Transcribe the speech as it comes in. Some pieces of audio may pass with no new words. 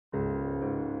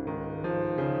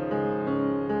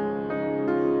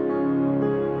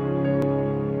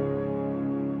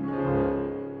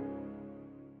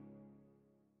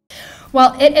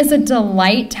Well, it is a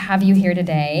delight to have you here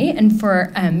today, and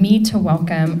for me to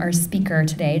welcome our speaker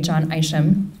today, Jon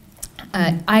Isham.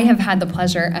 I have had the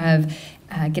pleasure of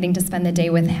getting to spend the day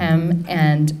with him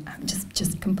and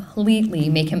just completely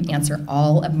make him answer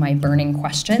all of my burning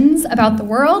questions about the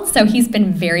world. So he's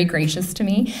been very gracious to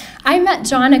me. I met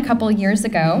Jon a couple years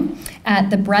ago at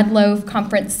the Bread Loaf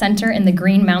Conference Center in the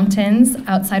Green Mountains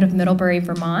outside of Middlebury,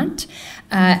 Vermont,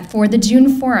 for the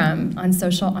June Forum on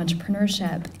Social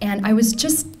Entrepreneurship. And I was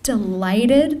just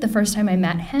delighted the first time I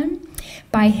met him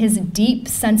by his deep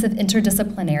sense of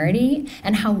interdisciplinarity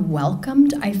and how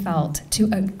welcomed I felt to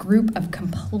a group of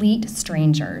complete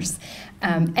strangers.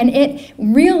 And it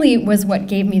really was what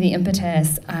gave me the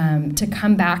impetus to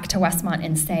come back to Westmont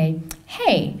and say,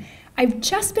 hey, I've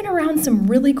just been around some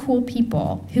really cool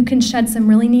people who can shed some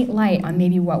really neat light on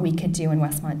maybe what we could do in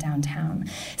Westmont downtown.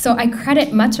 So I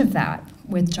credit much of that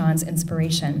with Jon's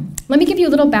inspiration. Let me give you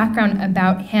a little background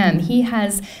about him. He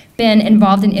has been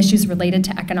involved in issues related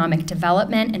to economic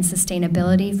development and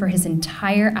sustainability for his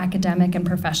entire academic and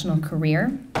professional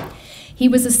career. He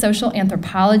was a social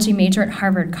anthropology major at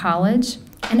Harvard College,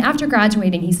 and after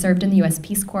graduating, he served in the US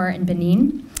Peace Corps in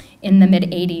Benin in the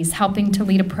mid-'80s, helping to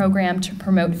lead a program to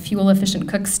promote fuel-efficient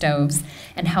cook stoves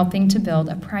and helping to build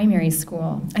a primary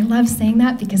school. I love saying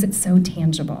that because it's so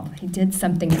tangible. He did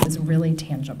something that was really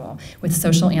tangible with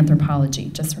social anthropology.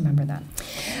 Just remember that.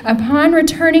 Upon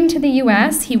returning to the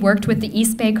US, he worked with the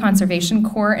East Bay Conservation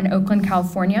Corps in Oakland,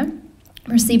 California,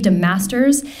 received a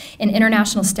master's in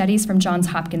international studies from Johns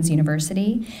Hopkins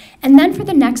University, and then for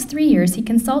the next 3 years, he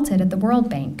consulted at the World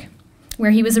Bank, where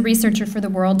he was a researcher for the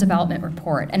World Development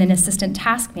Report and an assistant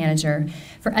task manager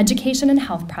for education and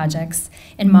health projects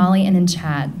in Mali and in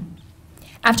Chad.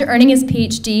 After earning his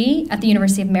PhD at the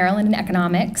University of Maryland in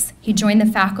economics, he joined the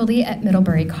faculty at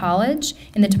Middlebury College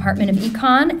in the Department of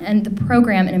Econ and the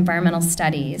program in environmental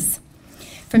studies.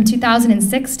 From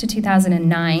 2006 to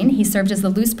 2009, he served as the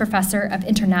Luce Professor of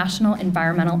International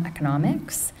Environmental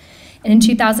Economics. And in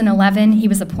 2011, he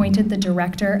was appointed the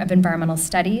Director of Environmental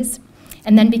Studies,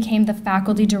 and then became the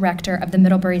faculty director of the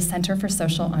Middlebury Center for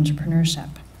Social Entrepreneurship.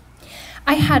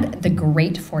 I had the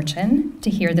great fortune to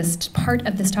hear this part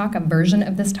of this talk, a version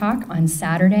of this talk, on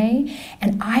Saturday,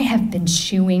 and I have been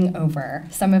chewing over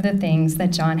some of the things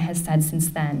that Jon has said since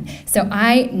then. So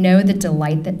I know the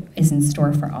delight that is in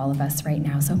store for all of us right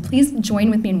now. So please join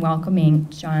with me in welcoming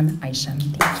Jon Isham.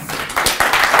 Thank you.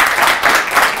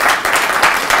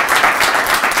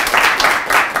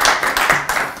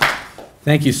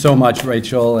 Thank you so much,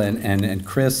 Rachel, and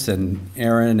Chris, and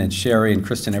Aaron, and Sherry, and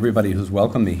Kristen, everybody who's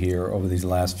welcomed me here over these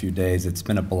last few days. It's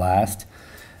been a blast,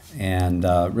 and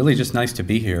really just nice to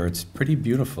be here. It's pretty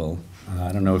beautiful.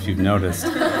 I don't know if you've noticed,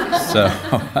 so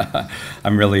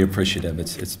I'm really appreciative.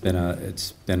 It's been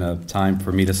a time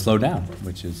for me to slow down,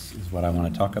 which is what I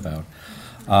want to talk about.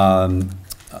 I'm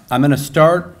going to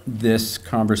start this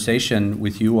conversation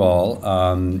with you all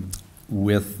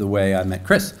with the way I met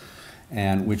Chris,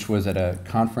 and which was at a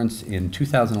conference in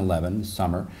 2011,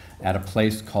 summer, at a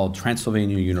place called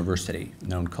Transylvania University,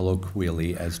 known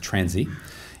colloquially as Transy,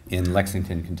 in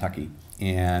Lexington, Kentucky.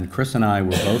 And Chris and I were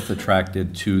both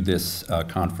attracted to this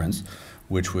conference,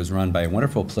 which was run by a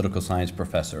wonderful political science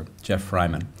professor, Jeff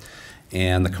Fryman.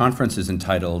 And the conference is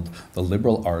entitled The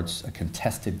Liberal Arts, A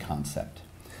Contested Concept.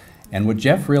 And what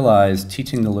Jeff realized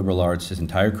teaching the liberal arts his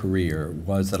entire career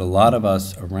was that a lot of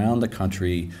us around the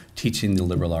country teaching the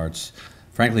liberal arts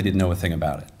frankly didn't know a thing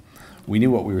about it. We knew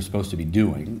what we were supposed to be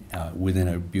doing within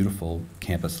a beautiful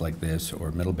campus like this,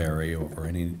 or Middlebury, or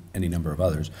any number of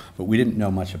others, but we didn't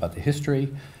know much about the history.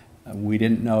 We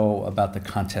didn't know about the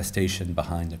contestation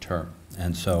behind the term.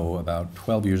 And so about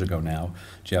 12 years ago now,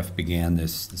 Jeff began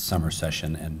this summer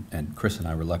session, and Chris and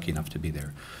I were lucky enough to be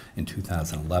there in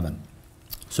 2011.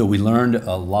 So we learned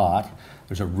a lot.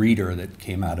 There's a reader that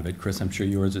came out of it. Chris, I'm sure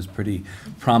yours is pretty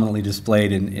prominently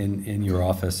displayed in your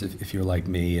office if you're like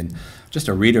me. And just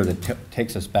a reader that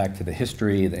takes us back to the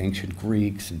history, the ancient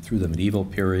Greeks, and through the medieval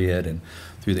period, and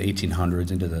through the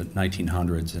 1800s into the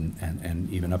 1900s, and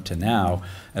even up to now,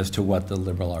 as to what the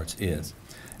liberal arts is.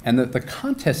 And the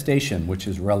contestation, which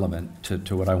is relevant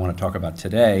to what I want to talk about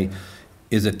today,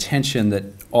 is a tension that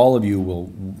all of you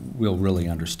will really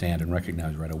understand and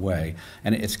recognize right away.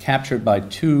 And it's captured by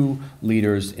two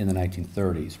leaders in the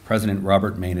 1930s, President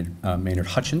Robert Maynard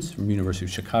Hutchins from the University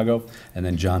of Chicago, and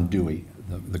then John Dewey,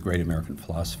 the great American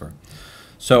philosopher.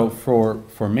 So for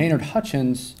Maynard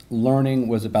Hutchins, learning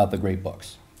was about the great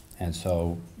books. And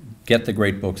so get the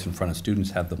great books in front of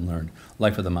students, have them learn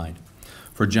life of the mind.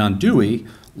 For John Dewey,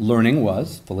 learning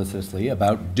was, felicitously,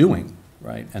 about doing,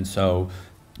 right? And so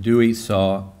Dewey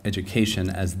saw education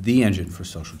as the engine for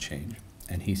social change.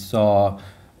 and he saw,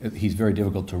 he's very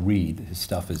difficult to read. His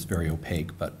stuff is very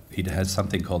opaque, but he has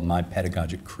something called My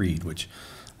Pedagogic Creed, which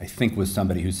I think was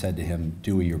somebody who said to him,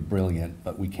 Dewey, you're brilliant,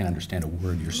 but we can't understand a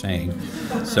word you're saying.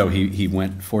 So he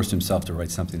forced himself to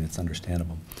write something that's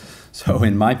understandable. So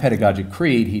in My Pedagogic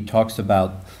Creed, he talks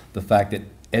about the fact that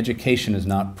education is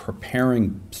not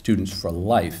preparing students for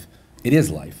life, it is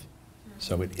life.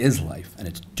 So it is life, and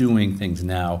it's doing things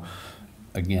now,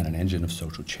 again, an engine of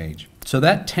social change. So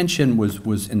that tension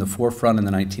was in the forefront in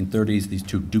the 1930s. These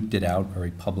two duked it out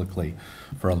very publicly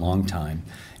for a long time.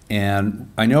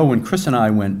 And I know when Chris and I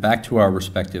went back to our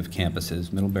respective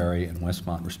campuses, Middlebury and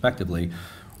Westmont respectively,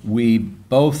 we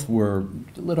both were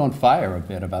lit on fire a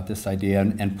bit about this idea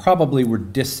and probably were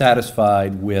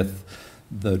dissatisfied with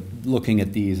looking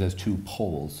at these as two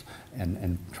poles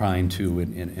and trying to,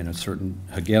 in a certain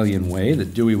Hegelian way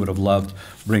that Dewey would have loved,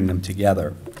 bring them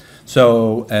together.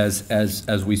 So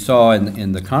as we saw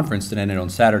in the conference that ended on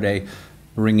Saturday,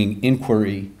 bringing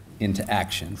inquiry into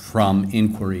action, from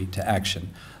inquiry to action,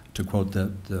 to quote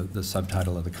the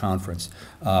subtitle of the conference,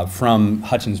 from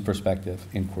Hutchins' perspective,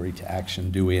 inquiry to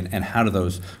action, Dewey, and how do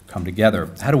those come together?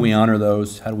 How do we honor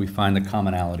those? How do we find the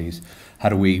commonalities? How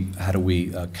do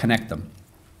we connect them?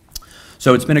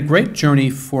 So it's been a great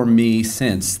journey for me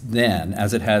since then,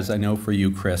 as it has, I know, for you,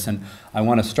 Chris. And I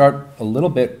want to start a little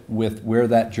bit with where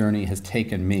that journey has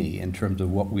taken me in terms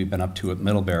of what we've been up to at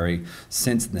Middlebury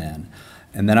since then.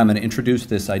 And then I'm going to introduce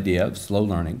this idea of slow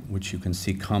learning, which you can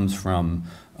see comes from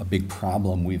a big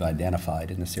problem we've identified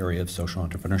in this area of social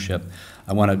entrepreneurship.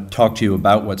 I want to talk to you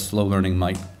about what slow learning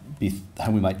might be,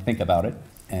 how we might think about it.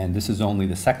 And this is only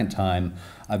the second time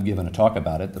I've given a talk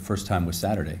about it. The first time was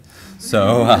Saturday.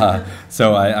 So,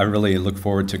 I really look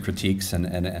forward to critiques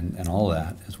and all of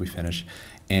that as we finish.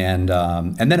 And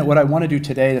then what I want to do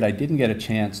today that I didn't get a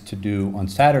chance to do on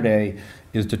Saturday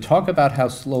is to talk about how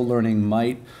slow learning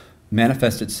might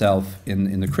manifest itself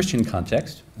in the Christian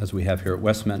context, as we have here at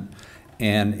Westmont,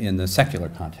 and in the secular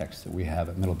context that we have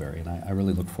at Middlebury. And I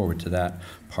really look forward to that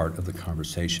part of the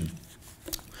conversation.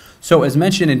 So as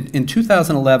mentioned, in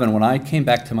 2011, when I came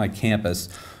back to my campus,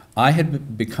 I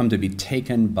had become to be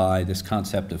taken by this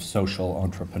concept of social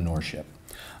entrepreneurship.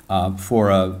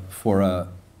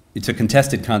 It's a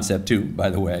contested concept too, by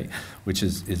the way, which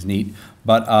is neat.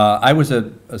 But I was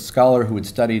a scholar who had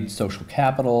studied social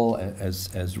capital.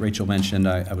 As Rachel mentioned,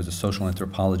 I was a social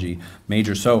anthropology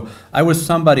major. So I was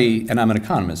somebody, and I'm an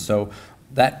economist, so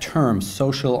that term,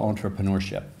 social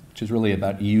entrepreneurship, which is really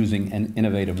about using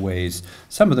innovative ways,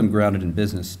 some of them grounded in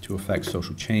business, to affect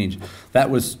social change. I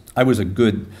was a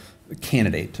good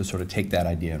candidate to sort of take that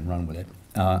idea and run with it.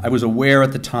 I was aware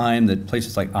at the time that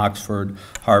places like Oxford,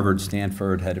 Harvard,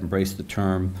 Stanford had embraced the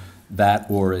term, that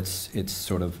or its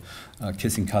sort of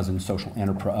kissing cousin, social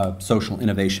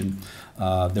innovation.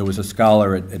 There was a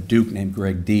scholar at Duke named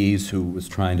Greg Dees who was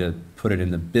trying to put it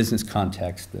in the business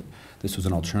context, that this was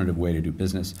an alternative way to do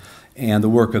business. And the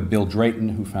work of Bill Drayton,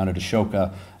 who founded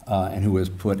Ashoka, and who has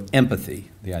put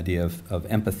empathy, the idea of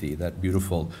empathy, that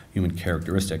beautiful human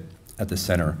characteristic, at the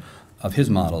center of his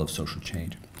model of social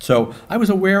change. So I was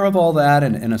aware of all that,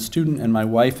 and a student and my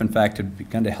wife, in fact, had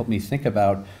begun to help me think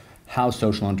about how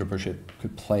social entrepreneurship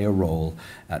could play a role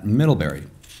at Middlebury.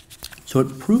 So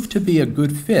it proved to be a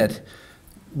good fit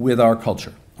with our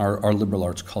culture, our liberal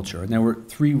arts culture. And there were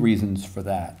three reasons for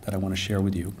that I want to share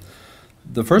with you.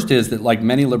 The first is that, like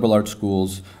many liberal arts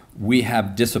schools, we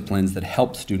have disciplines that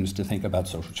help students to think about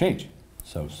social change.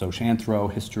 So social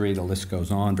anthro, history, the list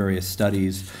goes on, various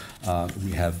studies.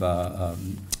 We have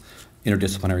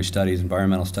interdisciplinary studies,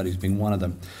 environmental studies being one of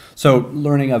them. So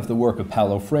learning of the work of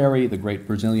Paulo Freire, the great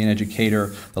Brazilian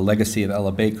educator, the legacy of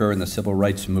Ella Baker and the civil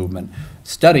rights movement,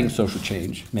 studying social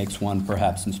change makes one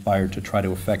perhaps inspired to try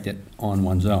to affect it on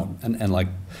one's own. And like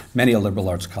many a liberal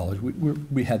arts college,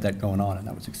 we had that going on, and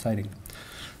that was exciting.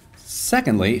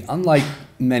 Secondly, unlike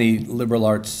many liberal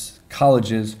arts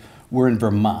colleges, we're in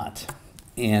Vermont.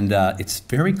 And it's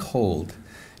very cold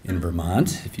in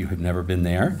Vermont, if you have never been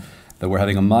there. Though we're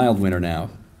having a mild winter now.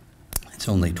 It's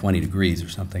only 20 degrees or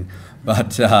something.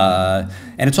 But, and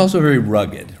it's also very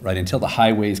rugged, right? Until the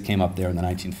highways came up there in the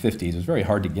 1950s, it was very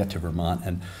hard to get to Vermont,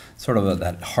 and sort of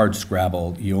that hard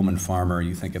scrabble yeoman farmer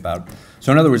you think about.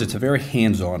 So in other words, it's a very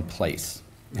hands-on place.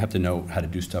 You have to know how to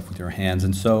do stuff with your hands.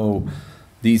 And so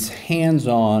these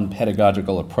hands-on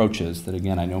pedagogical approaches that,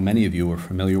 again, I know many of you are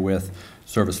familiar with,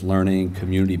 service learning,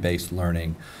 community-based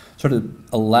learning, sort of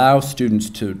allow students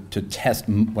to test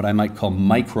what I might call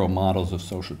micro models of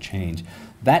social change.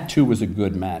 That too was a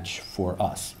good match for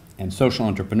us. And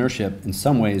social entrepreneurship, in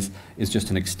some ways, is just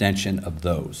an extension of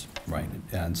those, right?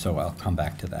 And so I'll come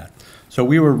back to that. So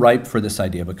we were ripe for this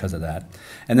idea because of that.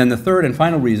 And then the third and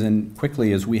final reason,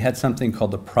 quickly, is we had something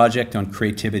called the Project on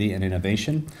Creativity and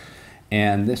Innovation.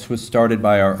 And this was started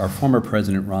by our former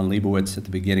president, Ron Leibowitz, at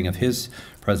the beginning of his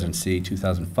presidency,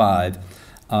 2005.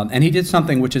 And he did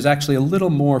something which is actually a little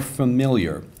more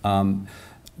familiar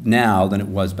now than it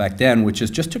was back then, which is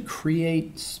just to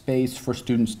create space for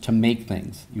students to make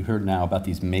things. You heard now about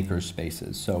these maker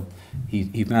spaces. So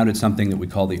he founded something that we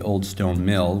call the Old Stone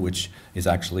Mill, which is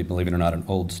actually, believe it or not, an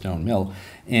old stone mill.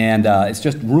 And it's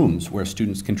just rooms where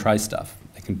students can try stuff.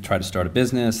 They can try to start a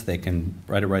business, they can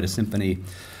write a symphony.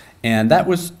 And that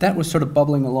was sort of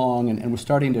bubbling along and was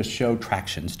starting to show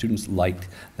traction. Students liked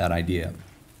that idea.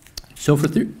 So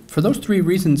for those three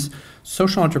reasons,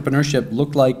 social entrepreneurship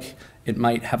looked like it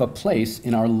might have a place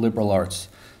in our liberal arts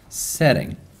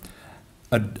setting.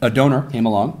 A donor came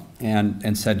along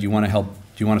and said, do you want to help,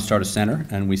 do you want to start a center?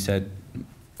 And we said,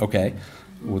 okay,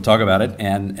 we'll talk about it,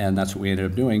 and that's what we ended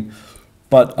up doing.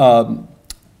 But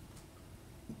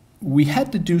we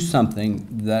had to do something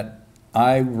that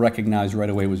I recognized right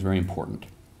away was very important.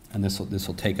 And this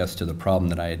will take us to the problem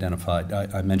that I identified,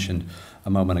 I mentioned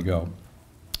a moment ago.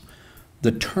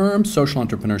 The term social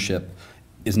entrepreneurship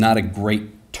is not a great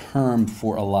term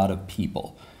for a lot of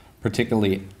people,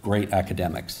 particularly great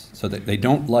academics. So that they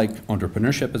don't like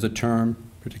entrepreneurship as a term,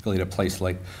 particularly at a place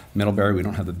like Middlebury. We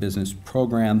don't have a business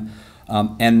program.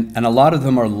 And a lot of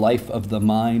them are life of the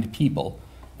mind people.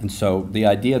 And so the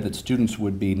idea that students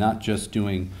would be not just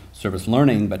doing service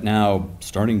learning, but now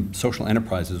starting social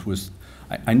enterprises was,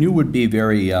 I knew would be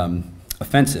very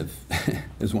offensive,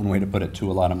 is one way to put it,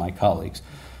 to a lot of my colleagues.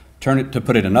 To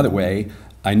put it another way,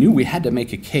 I knew we had to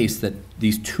make a case that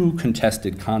these two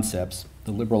contested concepts,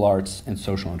 the liberal arts and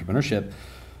social entrepreneurship,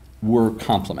 were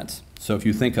complements. So if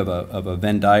you think of a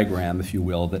Venn diagram, if you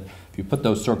will, that if you put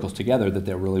those circles together, that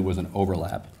there really was an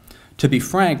overlap. To be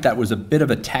frank, that was a bit of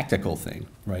a tactical thing,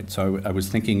 right? So I was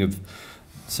thinking of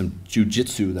some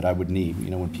jujitsu that I would need,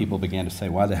 you know, when people began to say,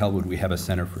 why the hell would we have a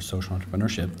center for social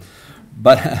entrepreneurship?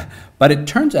 But it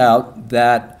turns out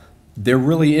that there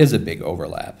really is a big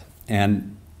overlap.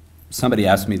 And somebody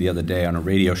asked me the other day on a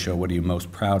radio show, what are you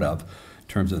most proud of in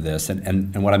terms of this?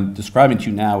 And what I'm describing to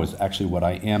you now is actually what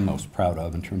I am most proud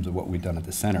of in terms of what we've done at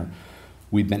the center.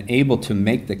 We've been able to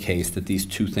make the case that these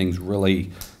two things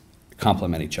really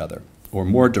complement each other, or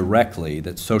more directly,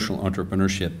 that social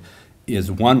entrepreneurship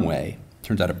is one way,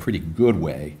 turns out a pretty good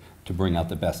way, to bring out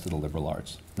the best of the liberal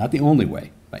arts. Not the only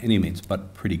way, by any means, but a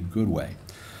pretty good way.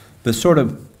 The sort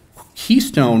of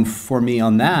keystone for me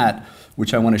on that,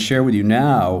 which I want to share with you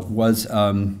now, was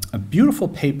a beautiful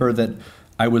paper that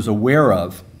I was aware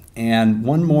of. And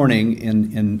one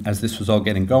morning, as this was all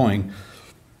getting going,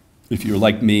 if you're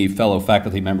like me, fellow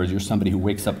faculty members, you're somebody who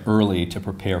wakes up early to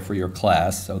prepare for your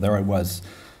class. So there I was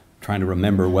trying to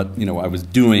remember what I was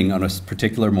doing on a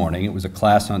particular morning. It was a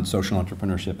class on social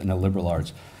entrepreneurship and the liberal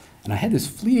arts. And I had this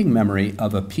fleeting memory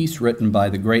of a piece written by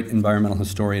the great environmental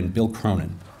historian Bill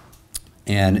Cronin.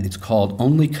 And it's called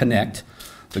Only Connect,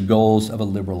 the Goals of a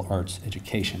Liberal Arts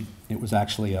Education. It was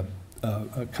actually a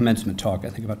commencement talk, I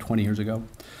think about 20 years ago.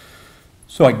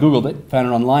 So I Googled it, found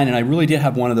it online, and I really did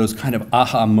have one of those kind of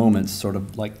aha moments, sort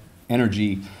of like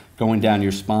energy going down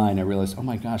your spine. I realized, oh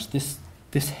my gosh, this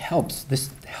helps. This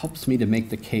helps me to make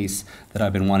the case that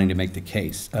I've been wanting to make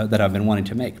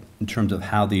in terms of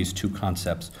how these two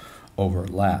concepts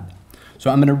overlap. So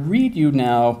I'm going to read you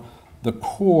now the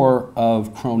core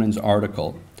of Cronin's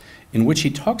article, in which he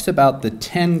talks about the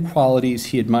 10 qualities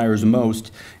he admires most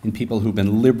in people who've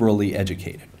been liberally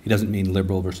educated. He doesn't mean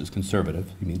liberal versus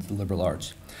conservative, he means the liberal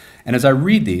arts. And as I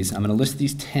read these, I'm going to list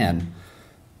these 10.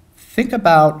 Think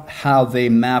about how they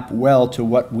map well to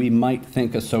what we might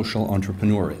think a social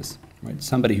entrepreneur is, right?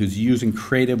 Somebody who's using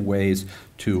creative ways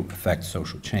to affect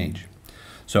social change.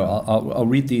 So I'll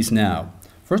read these now.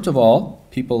 First of all,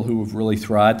 people who have really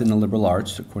thrived in the liberal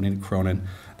arts, according to Cronin,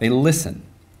 they listen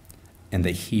and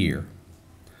they hear.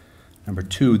 Number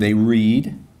 2, they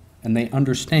read and they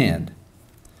understand.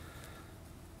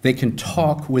 They can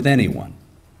talk with anyone.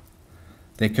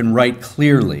 They can write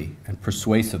clearly and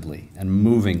persuasively and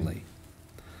movingly.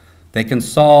 They can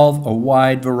solve a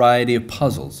wide variety of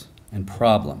puzzles and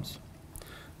problems.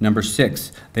 Number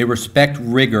 6, they respect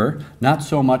rigor, not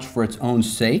so much for its own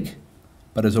sake,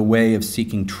 but as a way of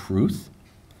seeking truth.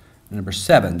 And number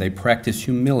 7, they practice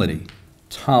humility,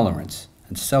 tolerance,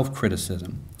 and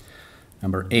self-criticism.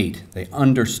 Number 8, they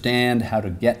understand how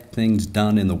to get things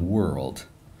done in the world.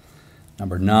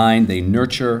 Number 9, they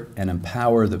nurture and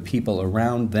empower the people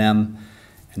around them.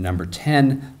 And number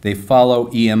 10, they follow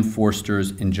E.M.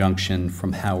 Forster's injunction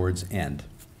from Howard's End.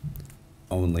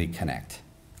 Only connect.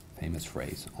 Famous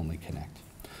phrase, only connect.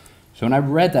 So when I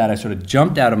read that, I sort of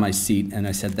jumped out of my seat and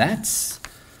I said, that's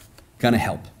going to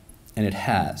help. And it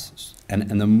has.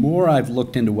 And the more I've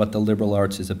looked into what the liberal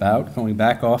arts is about, going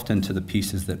back often to the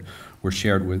pieces that were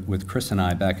shared with Chris and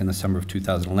I back in the summer of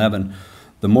 2011,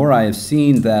 the more I have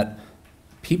seen that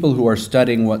people who are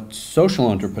studying what social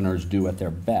entrepreneurs do at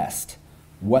their best,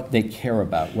 what they care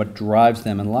about, what drives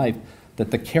them in life,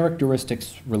 that the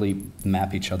characteristics really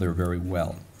map each other very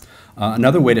well.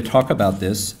 Another way to talk about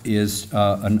this is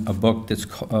a book that's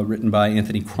written by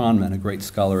Anthony Kronman, a great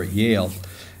scholar at Yale.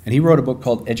 And he wrote a book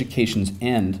called Education's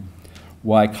End,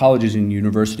 Why Colleges and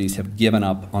Universities Have Given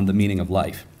Up on the Meaning of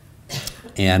Life.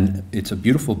 And it's a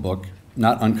beautiful book,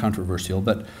 not uncontroversial,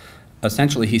 but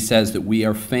essentially he says that we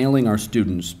are failing our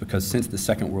students because since the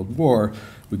Second World War,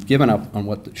 we've given up on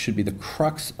what should be the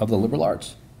crux of the liberal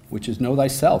arts, which is know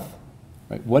thyself.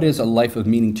 Right? What is a life of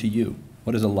meaning to you?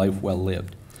 What is a life well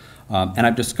lived? And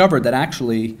I've discovered that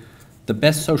actually the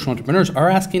best social entrepreneurs are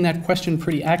asking that question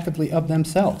pretty actively of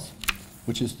themselves,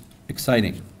 which is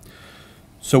exciting.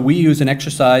 So we use an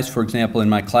exercise, for example, in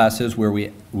my classes where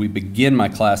we begin my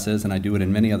classes, and I do it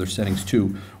in many other settings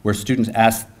too, where students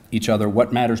ask each other,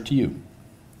 what matters to you?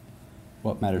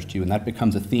 What matters to you? And that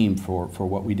becomes a theme for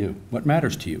what we do. What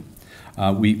matters to you?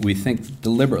 We think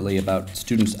deliberately about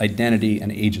students' identity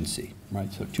and agency,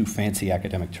 right? So two fancy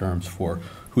academic terms for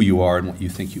who you are and what you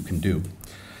think you can do.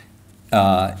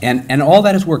 And all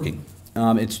that is working.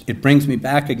 It brings me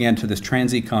back again to this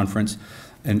Transy conference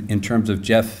in terms of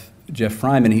Jeff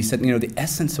Fryman. He said, you know, the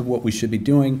essence of what we should be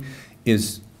doing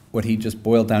is what he just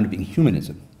boiled down to being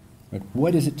humanism. Right?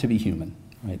 What is it to be human?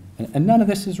 Right? And none of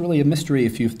this is really a mystery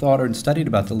if you've thought or studied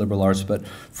about the liberal arts, but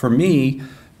for me,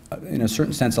 in a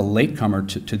certain sense, a latecomer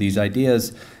to these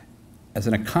ideas, as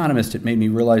an economist, it made me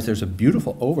realize there's a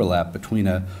beautiful overlap between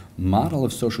a model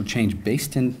of social change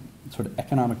based in sort of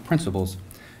economic principles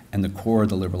and the core of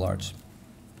the liberal arts.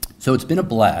 So it's been a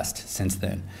blast since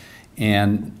then.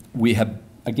 And we have,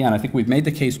 again, I think we've made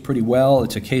the case pretty well.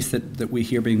 It's a case that we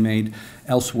hear being made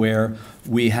elsewhere.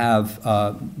 We have,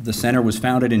 the center was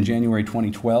founded in January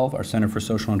 2012, our Center for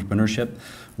Social Entrepreneurship.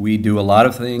 We do a lot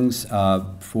of things we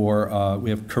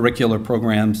have curricular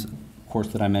programs, of course,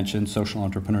 that I mentioned, social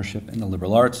entrepreneurship and the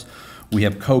liberal arts. We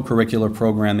have co-curricular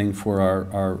programming for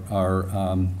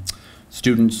our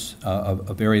students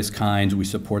of various kinds. We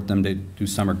support them to do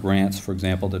summer grants, for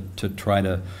example, to try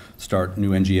to start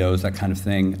new NGOs, that kind of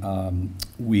thing.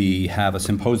 We have a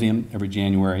symposium every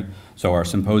January. So our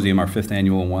symposium, our 5th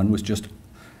annual one, was just,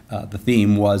 the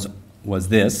theme was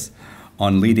this,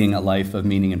 on leading a life of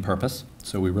meaning and purpose.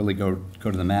 So we really go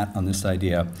to the mat on this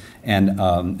idea. And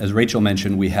as Rachel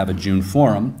mentioned, we have a June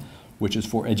forum, which is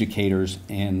for educators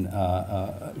and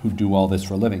who do all this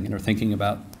for a living and are thinking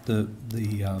about the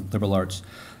liberal arts.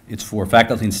 It's for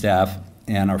faculty and staff,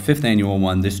 and our 5th annual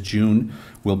one this June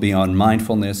will be on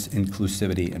mindfulness,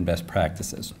 inclusivity, and best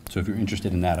practices. So if you're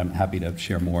interested in that, I'm happy to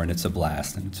share more, and it's a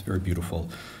blast, and it's very beautiful.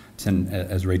 It's in,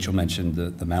 as Rachel mentioned,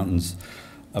 the mountains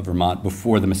of Vermont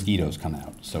before the mosquitoes come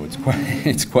out, so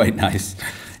it's quite nice.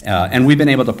 And we've been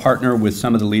able to partner with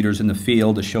some of the leaders in the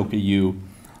field, Ashoka U,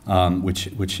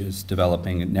 which is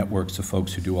developing networks of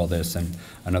folks who do all this, and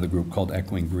another group called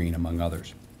Echoing Green, among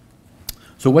others.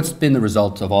 So what's been the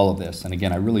result of all of this? And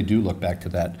again, I really do look back to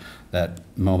that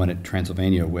moment at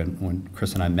Transylvania when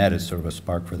Chris and I met as sort of a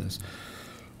spark for this.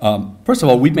 First of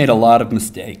all, we've made a lot of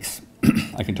mistakes.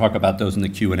 I can talk about those in the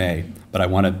Q&A, but I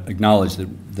want to acknowledge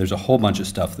that there's a whole bunch of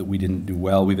stuff that we didn't do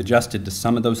well. We've adjusted to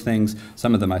some of those things.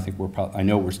 Some of them I think I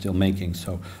know we're still making.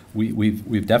 So we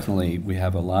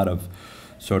have a lot of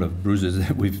sort of bruises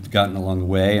that we've gotten along the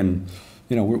way, and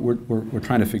you know we're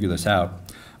trying to figure this out.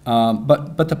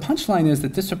 But the punchline is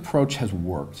that this approach has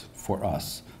worked for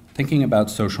us. Thinking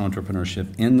about social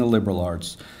entrepreneurship in the liberal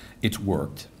arts, it's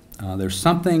worked. There's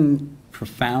something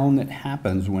profound that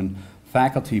happens when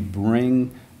faculty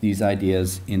bring these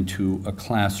ideas into a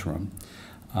classroom.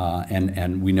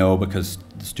 And we know because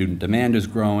the student demand is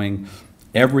growing,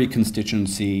 every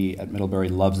constituency at Middlebury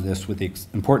loves this with the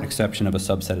important exception of a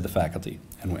subset of the faculty,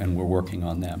 and we're working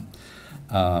on them.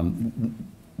 And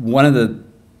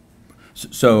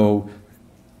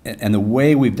the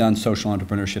way we've done social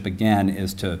entrepreneurship, again,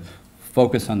 is to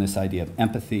focus on this idea of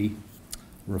empathy,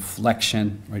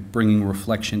 reflection, right? Bringing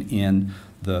reflection in.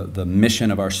 The mission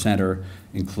of our center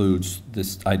includes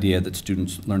this idea that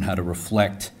students learn how to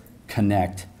reflect,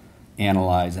 connect,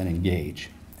 analyze, and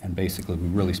engage. And basically, we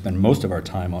really spend most of our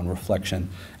time on reflection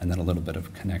and then a little bit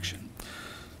of connection.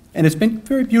 And it's been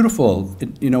very beautiful.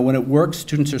 You know, when it works,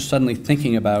 students are suddenly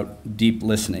thinking about deep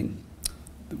listening.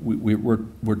 We're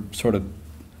sort of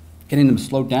getting them to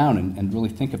slow down and really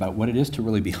think about what it is to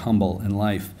really be humble in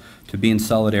life, to be in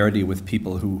solidarity with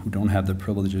people who don't have the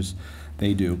privileges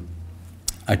they do.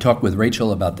 I talked with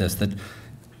Rachel about this, that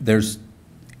there's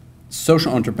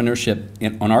social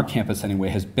entrepreneurship, on our campus anyway,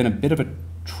 has been a bit of a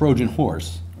Trojan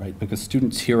horse, right? Because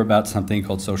students hear about something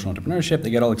called social entrepreneurship, they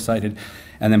get all excited,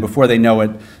 and then before they know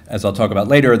it, as I'll talk about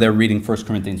later, they're reading 1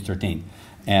 Corinthians 13.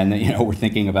 And you know, we're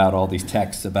thinking about all these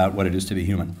texts about what it is to be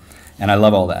human. And I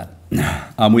love all that.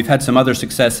 We've had some other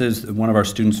successes. One of our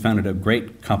students founded a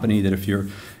great company that, if you're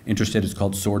interested, is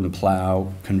called Sword and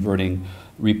Plow,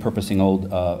 repurposing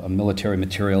old military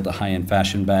material to high-end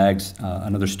fashion bags.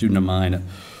 Another student of mine, a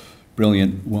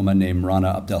brilliant woman named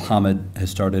Rana Abdelhamid,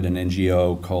 has started an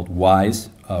NGO called WISE,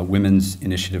 Women's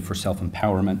Initiative for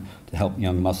Self-Empowerment, to help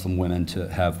young Muslim women to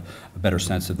have a better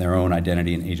sense of their own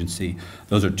identity and agency.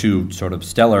 Those are two sort of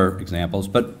stellar examples,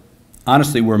 but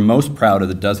honestly, we're most proud of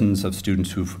the dozens of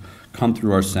students who've come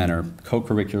through our center,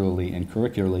 co-curricularly and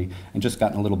curricularly, and just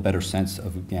gotten a little better sense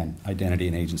of, again, identity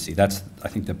and agency. That's, I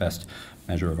think, the best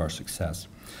measure of our success.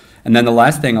 And then the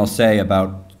last thing I'll say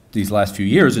about these last few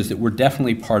years is that we're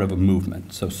definitely part of a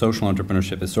movement. So social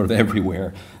entrepreneurship is sort of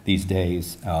everywhere these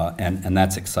days, and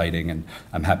that's exciting, and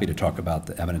I'm happy to talk about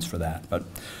the evidence for that.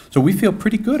 So we feel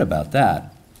pretty good about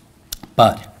that,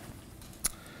 but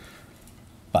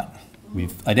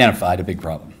we've identified a big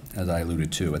problem, as I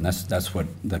alluded to, and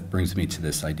that brings me to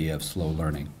this idea of slow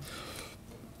learning.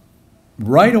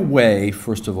 Right away,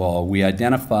 first of all, we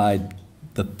identified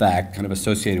the fact, kind of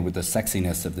associated with the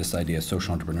sexiness of this idea of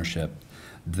social entrepreneurship,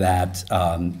 that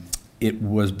it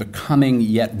was becoming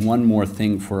yet one more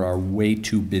thing for our way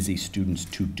too busy students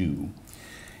to do.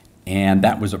 And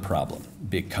that was a problem,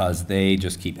 because they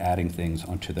just keep adding things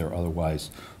onto their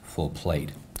otherwise full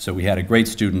plate. So we had a great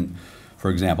student, for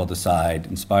example, decide,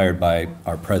 inspired by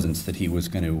our presence, that he was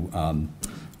going to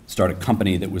start a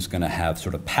company that was going to have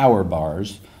sort of power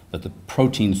bars, but the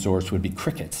protein source would be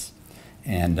crickets.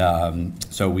 And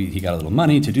so he got a little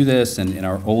money to do this, and in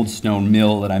our old stone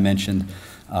mill that I mentioned,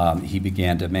 he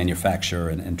began to manufacture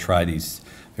and try these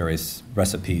various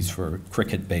recipes for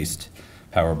cricket-based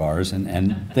power bars,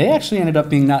 and they actually ended up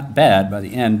being not bad by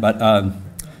the end, but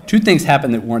two things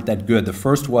happened that weren't that good. The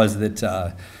first was that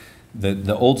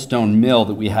the old stone mill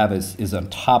that we have is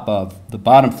on top of, the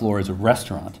bottom floor is a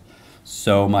restaurant.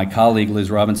 So my colleague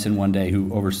Liz Robinson one day,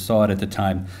 who oversaw it at the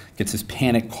time, gets this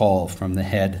panic call from the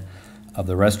head of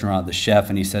the restaurant, the chef,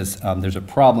 and he says, there's a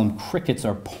problem, crickets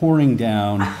are pouring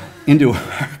down into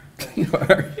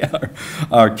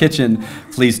our kitchen,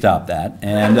 please stop that.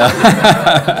 And,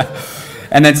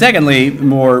 and then secondly,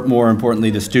 more importantly,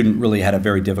 the student really had a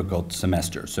very difficult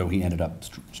semester, so he ended up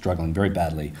struggling very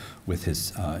badly with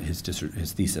his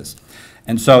thesis.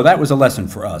 And so that was a lesson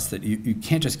for us, that you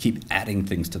can't just keep adding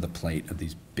things to the plate of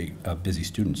these big, busy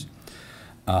students.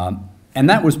 And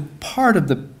that was part of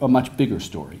a much bigger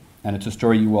story, and it's a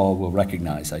story you all will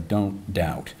recognize, I don't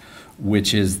doubt,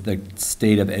 which is the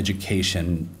state of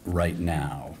education right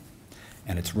now.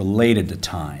 And it's related to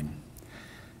time.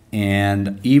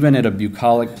 And even at a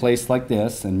bucolic place like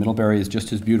this, and Middlebury is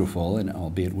just as beautiful, and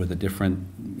albeit with a different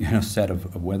set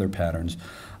of weather patterns,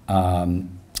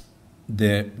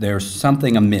 there's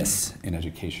something amiss in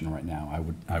education right now,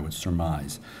 I would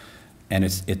surmise. And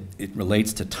it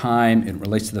relates to time, it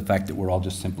relates to the fact that we're all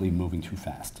just simply moving too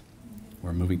fast.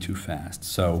 We're moving too fast.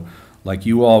 So like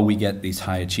you all, we get these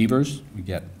high achievers, we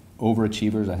get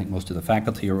overachievers. I think most of the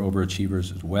faculty are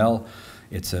overachievers as well.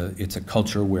 It's a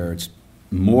culture where it's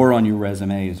more on your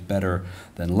resume is better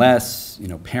than less.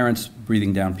 Parents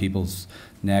breathing down people's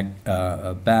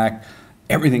back.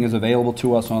 Everything is available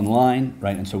to us online,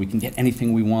 right? And so we can get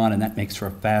anything we want, and that makes for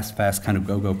a fast kind of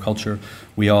go-go culture.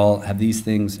 We all have these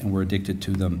things, and we're addicted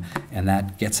to them, and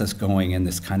that gets us going in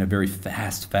this kind of very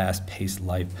fast-paced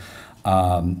life.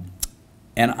 And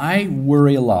I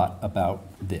worry a lot about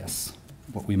this,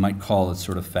 what we might call a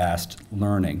sort of fast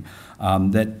learning,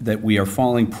 that we are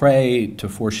falling prey, to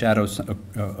foreshadow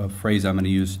a phrase I'm going to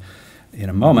use in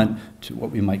a moment, to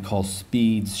what we might call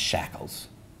speed's shackles.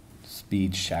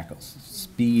 Speed shackles.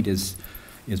 Speed is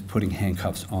putting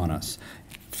handcuffs on us.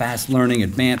 Fast learning,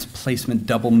 advanced placement,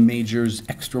 double majors,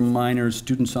 extra minors,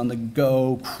 students on the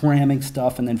go, cramming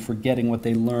stuff and then forgetting what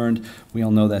they learned. We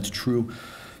all know that's true.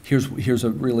 Here's a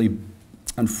really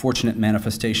unfortunate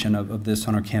manifestation of this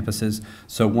on our campuses.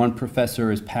 So one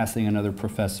professor is passing another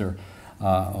professor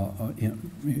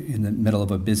in the middle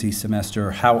of a busy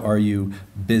semester. How are you?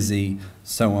 Busy.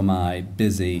 So am I.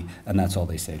 Busy. And that's all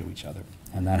they say to each other.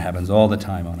 And that happens all the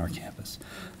time on our campus.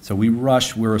 So we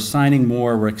rush, we're assigning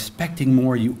more, we're expecting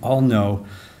more. You all know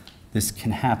this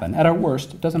can happen. At our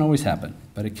worst, it doesn't always happen,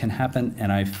 but it can happen,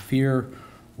 and I fear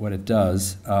what it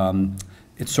does.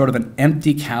 It's sort of an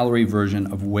empty calorie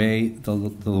version of the way the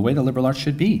liberal arts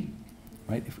should be,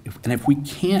 right? And if we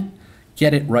can't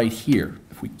get it right here,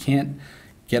 if we can't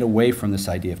get away from this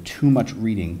idea of too much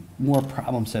reading, more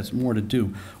problem sets, more to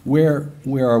do, where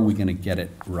are we going to get it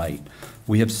right?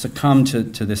 We have succumbed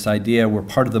to this idea. We're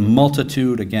part of the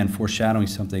multitude, again, foreshadowing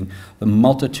something, the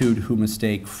multitude who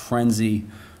mistake frenzy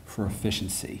for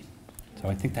efficiency. So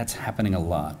I think that's happening a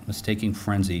lot, mistaking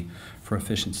frenzy for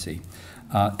efficiency.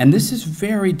 And this is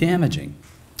very damaging.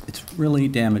 It's really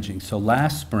damaging. So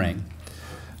last spring,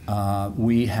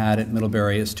 we had at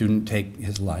Middlebury a student take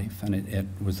his life, and it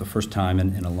was the first time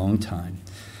in a long time.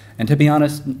 And to be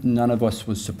honest, none of us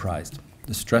was surprised.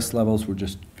 The stress levels were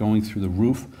just going through the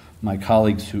roof. My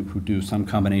colleagues who do some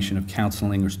combination of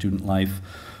counseling or student life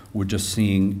were just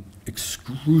seeing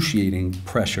excruciating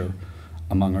pressure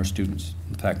among our students.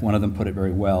 In fact, one of them put it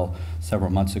very well several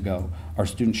months ago. Our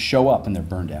students show up and they're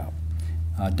burned out.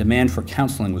 Demand for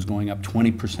counseling was going up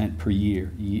 20% per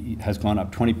year, has gone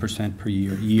up 20% per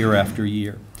year, year after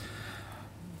year.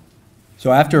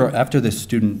 So after this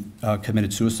student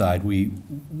committed suicide, we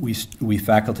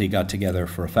faculty got together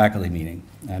for a faculty meeting,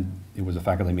 and it was a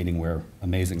faculty meeting where,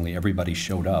 amazingly, everybody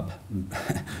showed up,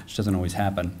 which doesn't always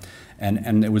happen.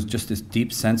 And there was just this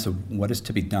deep sense of what is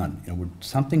to be done. You know,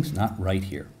 something's not right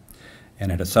here.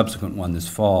 And at a subsequent one this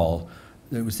fall,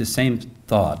 there was the same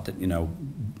thought that, you know,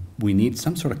 we need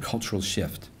some sort of cultural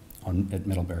shift at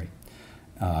Middlebury.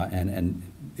 And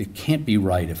it can't be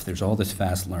right if there's all this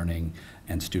fast learning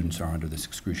and students are under this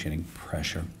excruciating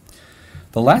pressure.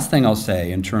 The last thing I'll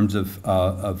say in terms of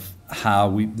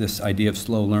how this idea of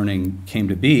slow learning came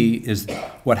to be is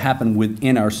what happened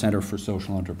within our Center for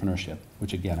Social Entrepreneurship,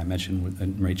 which again I mentioned,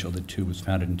 and Rachel did too, was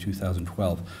founded in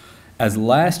 2012. As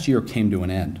last year came to an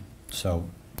end, so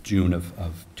June of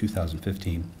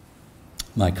 2015,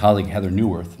 my colleague Heather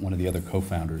Newworth, one of the other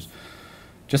co-founders,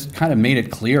 just kind of made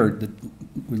it clear that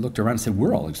we looked around and said,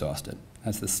 we're all exhausted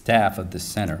as the staff of this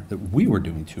center, that we were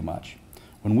doing too much.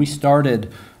 When we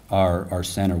started our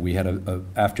center, we had an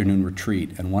afternoon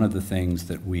retreat, and one of the things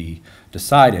that we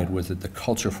decided was that the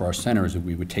culture for our center is that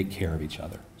we would take care of each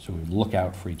other. So we would look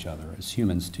out for each other as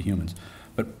humans to humans.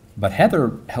 But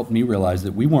Heather helped me realize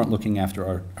that we weren't looking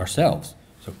after ourselves.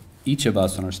 So each of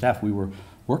us on our staff, we were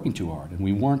working too hard, and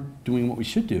we weren't doing what we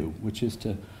should do, which is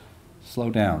to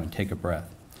slow down and take a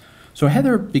breath. So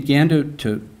Heather began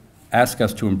to ask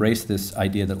us to embrace this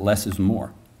idea that less is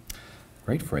more.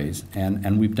 Great phrase,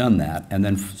 and we've done that. And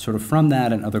then sort of from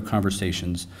that and other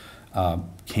conversations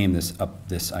came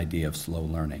this idea of slow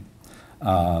learning.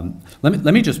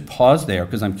 Let me just pause there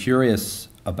because I'm curious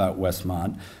about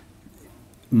Westmont.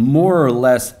 More or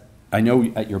less, I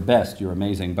know at your best you're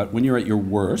amazing, but when you're at your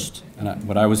worst, and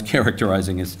what I was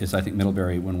characterizing is I think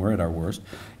Middlebury, when we're at our worst,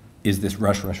 is this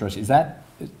rush. Is that,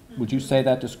 would you say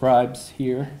that describes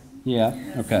here? Yeah,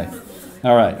 okay.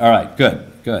 All right,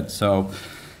 good. So,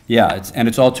 yeah,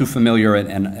 it's all too familiar,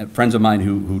 and friends of mine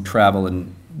who travel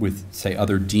and with, say,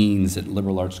 other deans at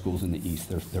liberal arts schools in the East,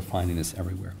 they're finding this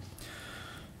everywhere.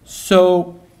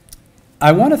 So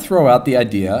I want to throw out the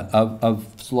idea of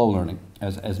slow learning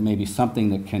as maybe something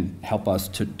that can help us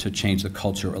to change the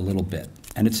culture a little bit.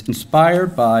 And it's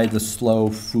inspired by the slow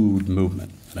food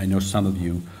movement, that I know some of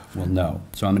you will know.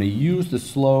 So I'm going to use the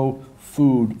slow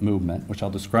food movement, which I'll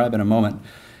describe in a moment,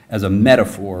 as a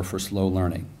metaphor for slow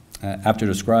learning. After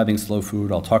describing slow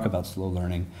food, I'll talk about slow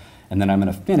learning, and then I'm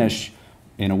going to finish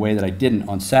in a way that I didn't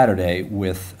on Saturday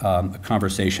with a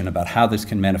conversation about how this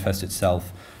can manifest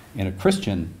itself in a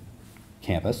Christian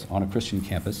campus, on a Christian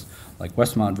campus, like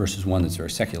Westmont versus one that's very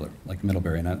secular, like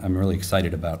Middlebury, and I'm really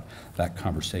excited about that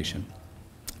conversation.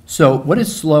 So what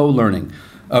is slow learning?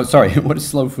 Oh, sorry, what is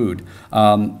slow food?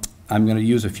 I'm going to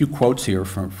use a few quotes here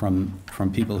from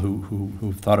people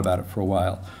who've thought about it for a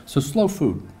while. So slow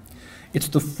food. It's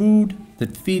the food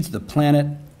that feeds the planet,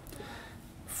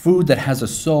 food that has a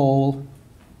soul,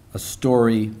 a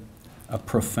story, a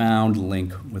profound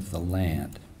link with the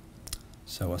land.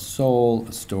 So a soul,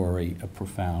 a story, a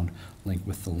profound link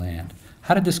with the land.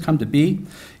 How did this come to be?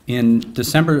 In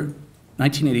December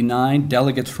 1989,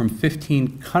 delegates from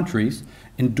 15 countries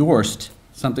endorsed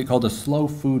something called a Slow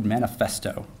Food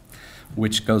Manifesto,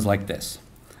 which goes like this.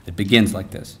 It begins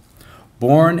like this.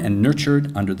 Born and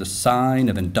nurtured under the sign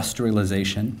of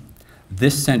industrialization,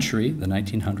 this century, the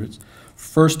 1900s,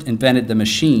 first invented the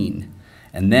machine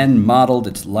and then modeled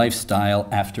its lifestyle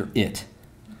after it.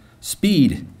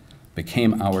 Speed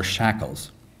became our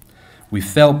shackles. We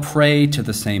fell prey to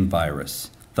the same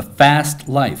virus, the fast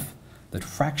life that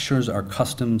fractures our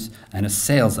customs and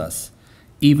assails us,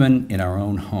 even in our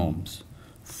own homes,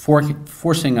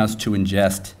 forcing us to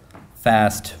ingest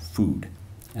fast food.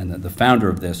 And the founder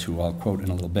of this, who I'll quote in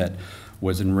a little bit,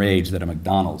 was enraged that a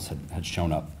McDonald's had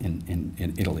shown up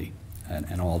in Italy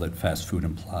and all that fast food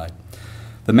implied.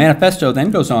 The manifesto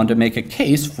then goes on to make a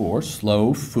case for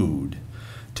slow food,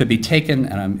 to be taken,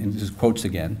 and I'm in his quotes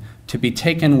again, to be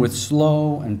taken with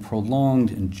slow and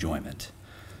prolonged enjoyment,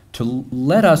 to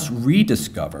let us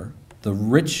rediscover the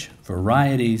rich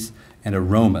varieties and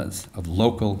aromas of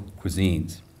local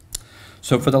cuisines.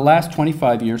 So for the last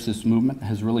 25 years, this movement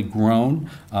has really grown.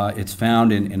 It's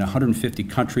found in 150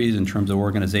 countries in terms of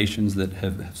organizations that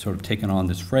have sort of taken on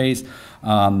this phrase.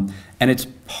 And it's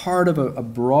part of a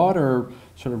broader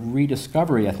sort of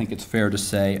rediscovery, I think it's fair to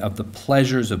say, of the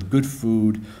pleasures of good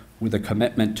food with a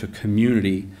commitment to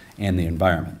community and the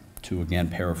environment, to again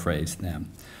paraphrase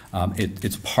them.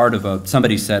 It's part of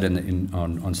somebody said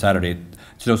on Saturday,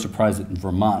 it's no surprise that in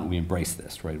Vermont we embrace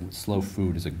this, right? Slow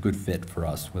food is a good fit for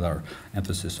us with our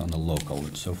emphasis on the local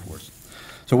and so forth.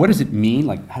 So what does it mean?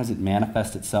 Like, how does it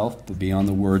manifest itself beyond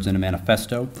the words in a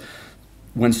manifesto?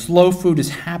 When slow food is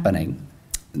happening,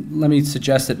 let me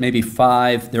suggest that maybe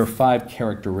there are 5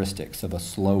 characteristics of a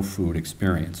slow food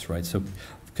experience, right? So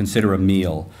consider a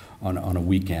meal on a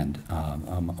weekend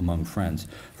among friends.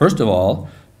 First of all,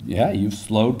 yeah, you've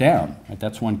slowed down, right?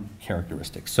 That's one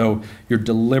characteristic. So you're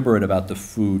deliberate about the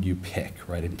food you pick,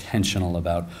 right? Intentional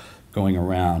about going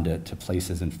around to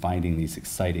places and finding these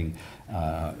exciting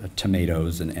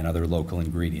tomatoes and other local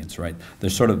ingredients, right?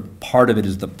 There's sort of, part of it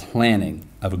is the planning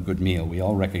of a good meal. We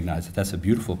all recognize that that's a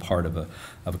beautiful part of a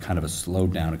kind of a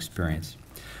slowed down experience.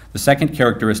 The second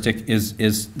characteristic is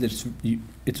that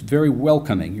it's very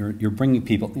welcoming. You're bringing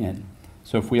people in.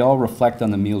 So if we all reflect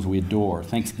on the meals we adore,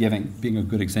 Thanksgiving being a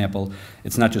good example,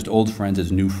 it's not just old friends,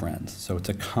 it's new friends. So it's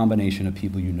a combination of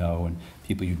people you know and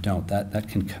people you don't. That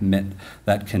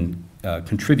can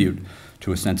contribute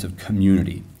to a sense of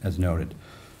community, as noted.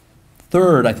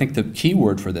 Third, I think the key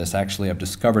word for this, actually, I've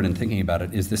discovered in thinking about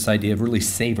it, is this idea of really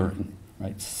savoring,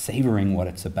 right? Savoring what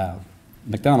it's about.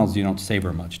 McDonald's, you don't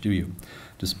savor much, do you?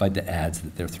 Despite the ads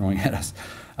that they're throwing at us.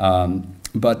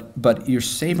 But you're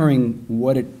savoring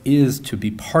what it is to be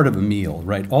part of a meal,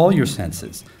 right? All your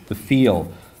senses, the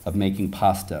feel of making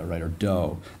pasta, right, or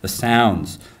dough, the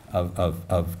sounds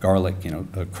of garlic,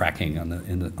 cracking on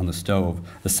the stove,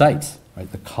 the sights,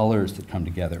 right, the colors that come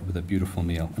together with a beautiful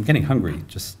meal. I'm getting hungry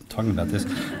just talking about this.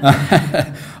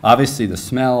 Obviously, the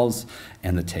smells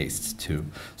and the tastes too.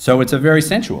 So it's a very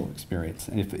sensual experience,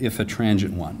 if a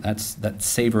transient one. That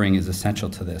savoring is essential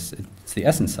to this. It's the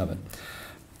essence of it.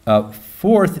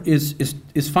 Fourth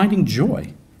is finding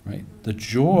joy, right? The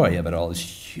joy of it all is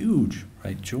huge,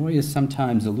 right? Joy is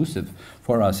sometimes elusive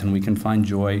for us, and we can find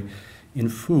joy in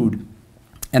food.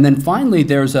 And then finally,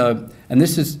 and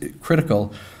this is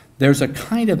critical, there's a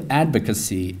kind of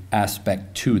advocacy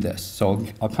aspect to this. So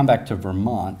I'll come back to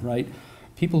Vermont, right?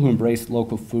 People who embrace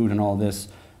local food and all this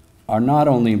are not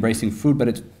only embracing food, but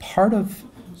it's part of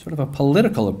sort of a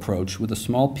political approach with a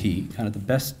small p, kind of the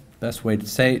best way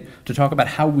to talk about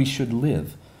how we should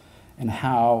live and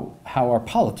how our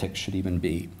politics should even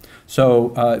be.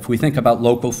 So if we think about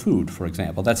local food, for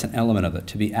example, that's an element of it,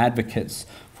 to be advocates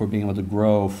for being able to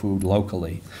grow food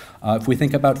locally. If we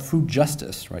think about food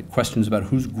justice, right, questions about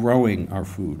who's growing our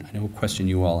food. I know a question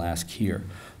you all ask here.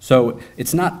 So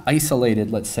it's not isolated,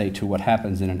 let's say, to what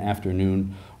happens in an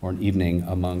afternoon or an evening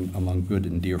among good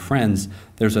and dear friends.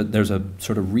 There's a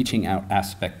sort of reaching out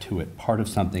aspect to it, part of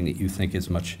something that you think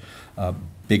is much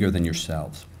bigger than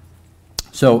yourselves.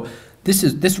 So this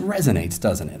resonates,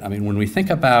 doesn't it? I mean, when we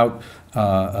think about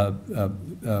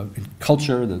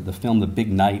culture, the film The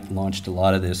Big Night launched a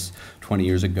lot of this 20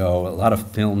 years ago, a lot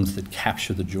of films that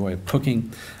capture the joy of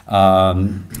cooking.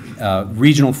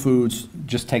 Regional foods,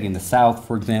 just taking the South,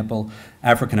 for example,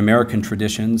 African-American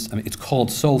traditions. I mean, it's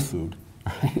called soul food,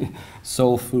 right?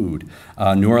 Soul food.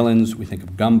 New Orleans, we think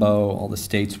of gumbo, all the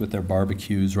states with their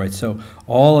barbecues, right? So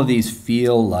all of these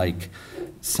feel like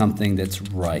something that's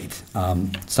right.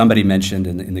 Somebody mentioned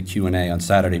in the Q&A on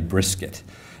Saturday brisket,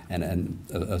 and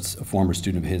a former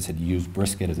student of his had used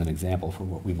brisket as an example for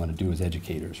what we want to do as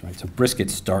educators, right? So brisket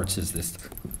starts as this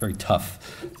very tough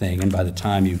thing, and by the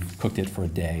time you've cooked it for a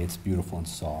day, it's beautiful and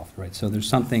soft, right? So there's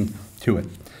something to it.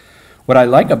 What I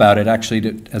like about it,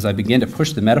 actually, as I begin to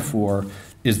push the metaphor,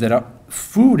 is that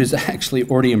food is actually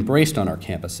already embraced on our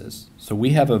campuses. So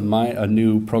we have a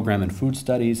new program in food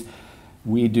studies.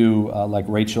 We do, like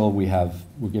Rachel,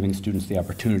 we're giving students the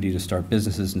opportunity to start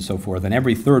businesses and so forth, and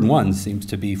every third one seems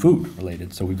to be food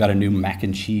related. So we've got a new mac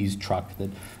and cheese truck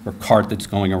or cart that's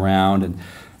going around, and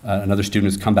another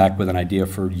student has come back with an idea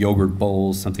for yogurt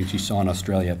bowls, something she saw in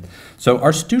Australia. So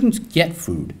our students get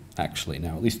food, actually,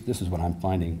 now. At least this is what I'm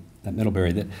finding at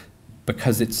Middlebury, that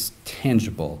because it's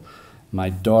tangible. My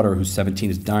daughter, who's 17,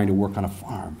 is dying to work on a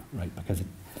farm, right? Because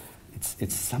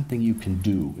it's something you can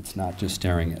do. It's not just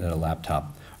staring at a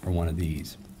laptop or one of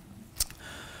these.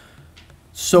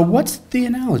 So what's the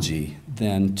analogy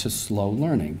then to slow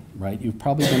learning, right? You've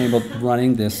probably been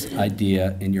running this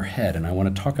idea in your head, and I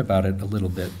want to talk about it a little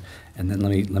bit, and then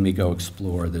let me go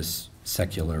explore this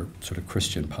secular sort of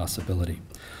Christian possibility.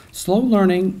 Slow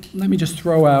learning, let me just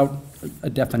throw out a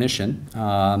definition.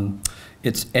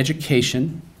 It's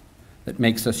education that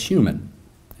makes us human.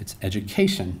 It's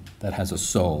education that has a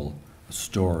soul, a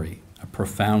story, a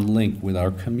profound link with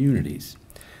our communities.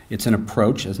 It's an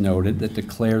approach, as noted, that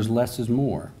declares less is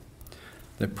more,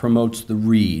 that promotes the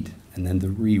read and then the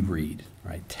reread,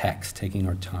 right? Text, taking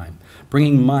our time,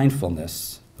 bringing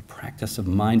mindfulness, the practice of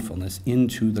mindfulness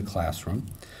into the classroom.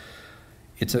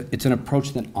 It's an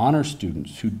approach that honors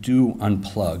students who do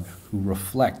unplug, who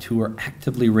reflect, who are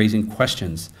actively raising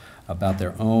questions about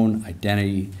their own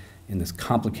identity in this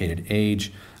complicated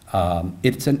age.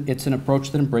 It's an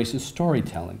approach that embraces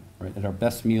storytelling, right? At our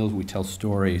best meals, we tell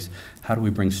stories. How do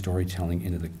we bring storytelling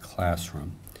into the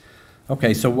classroom?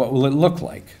 Okay, so what will it look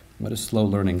like? What does slow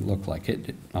learning look like?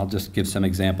 I'll just give some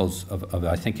examples of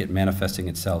I think, it manifesting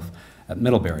itself at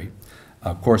Middlebury.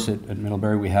 A course at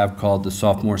Middlebury we have called the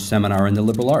Sophomore Seminar in the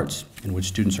Liberal Arts, in which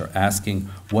students are asking,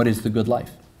 what is the good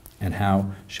life? And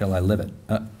how shall I live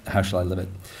it?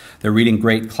 They're reading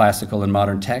great classical and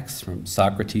modern texts, from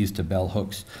Socrates to bell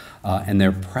hooks, and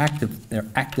they're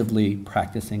actively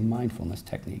practicing mindfulness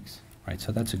techniques, right?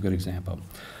 So that's a good example.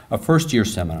 A first-year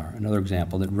seminar, another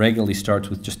example, that regularly starts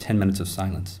with just 10 minutes of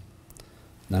silence.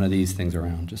 None of these things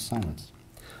around, just silence.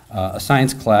 A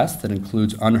science class that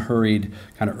includes unhurried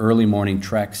kind of early morning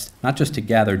treks, not just to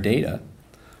gather data,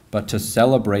 but to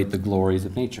celebrate the glories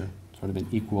of nature, sort of in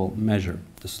equal measure,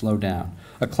 to slow down.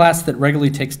 A class that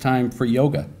regularly takes time for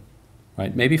yoga,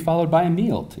 right? Maybe followed by a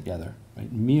meal together,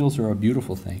 right? Meals are a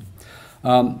beautiful thing.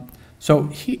 So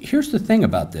here's the thing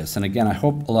about this, and again, I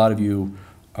hope a lot of you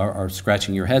are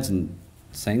scratching your heads and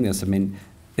saying this. I mean,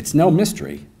 it's no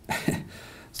mystery.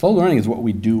 Slow learning is what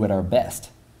we do at our best.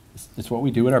 It's what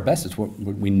we do at our best. It's what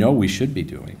we know we should be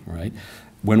doing, right?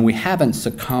 When we haven't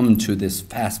succumbed to this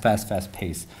fast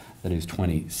pace that is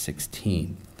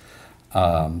 2016.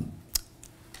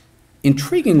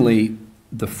 Intriguingly,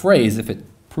 the phrase, if it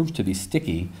proves to be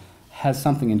sticky, has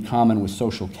something in common with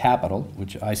social capital,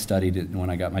 which I studied when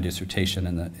I got my dissertation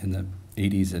in the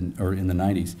 80s or in the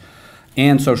 90s,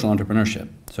 and social entrepreneurship.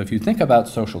 So if you think about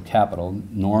social capital,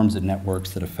 norms and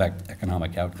networks that affect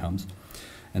economic outcomes,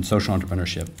 and social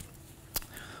entrepreneurship,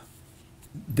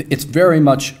 it's very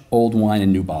much old wine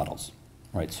in new bottles,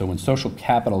 right? So when social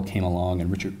capital came along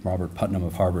and Robert Putnam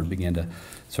of Harvard began to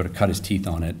sort of cut his teeth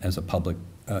on it as a public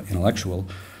intellectual,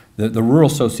 the rural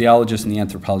sociologists and the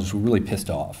anthropologists were really pissed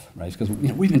off, right? Because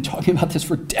we've been talking about this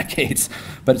for decades,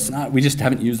 but it's not, we just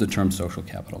haven't used the term social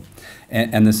capital.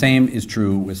 And the same is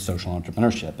true with social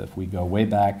entrepreneurship. If we go way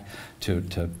back to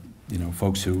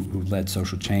folks who led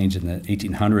social change in the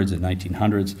 1800s and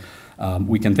 1900s,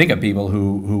 we can think of people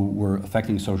who were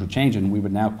affecting social change, and we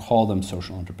would now call them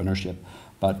social entrepreneurship,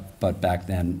 but back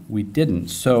then we didn't.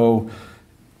 So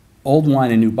old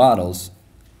wine in new bottles,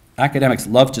 academics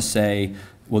love to say,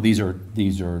 well, these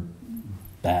are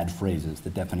bad phrases, the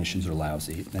definitions are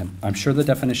lousy. And I'm sure the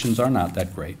definitions are not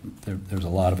that great. There's a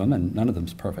lot of them, and none of them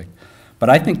is perfect. But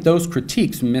I think those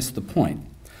critiques miss the point.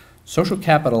 Social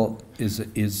capital is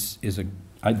an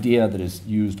idea that is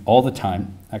used all the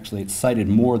time. Actually, it's cited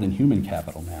more than human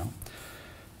capital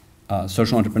now.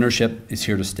 Social entrepreneurship is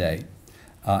here to stay.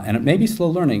 And it may be slow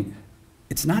learning.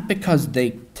 It's not because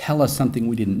they tell us something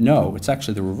we didn't know. It's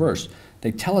actually the reverse.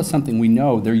 They tell us something we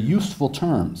know. They're useful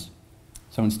terms.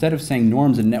 So instead of saying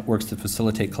norms and networks that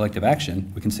facilitate collective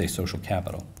action, we can say social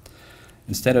capital.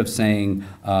 Instead of saying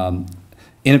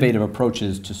innovative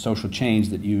approaches to social change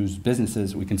that use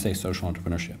businesses, we can say social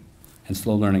entrepreneurship. And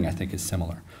slow learning, I think, is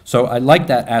similar. So I like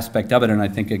that aspect of it, and I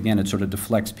think, again, it sort of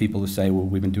deflects people who say, well,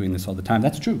 we've been doing this all the time.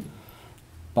 That's true.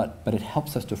 But it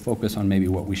helps us to focus on maybe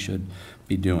what we should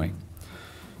be doing.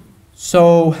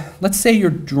 So let's say you're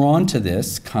drawn to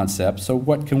this concept, so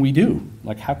what can we do?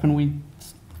 Like, how can we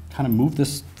kind of move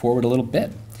this forward a little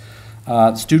bit?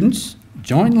 Students,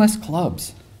 join less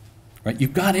clubs, right? You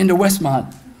got into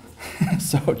Westmont,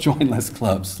 so join less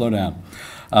clubs, slow down.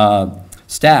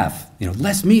 Staff,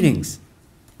 less meetings,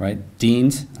 right?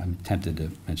 Deans, I'm tempted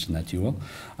to mention that to you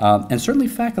all. And certainly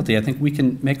faculty, I think we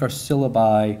can make our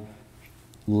syllabi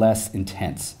less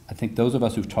intense. I think those of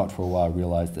us who've taught for a while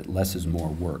realize that less is more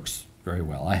works very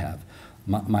well. I have.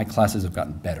 My classes have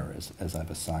gotten better as I've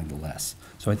assigned less.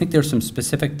 So I think there's some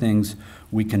specific things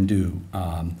we can do.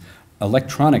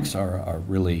 Electronics are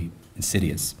really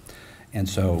insidious. And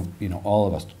so, all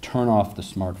of us turn off the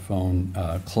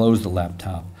smartphone, close the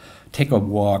laptop, take a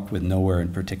walk with nowhere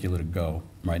in particular to go,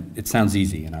 right? It sounds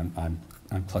easy, and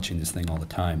I'm clutching this thing all the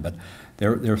time, but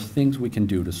there are things we can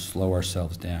do to slow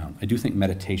ourselves down. I do think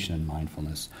meditation and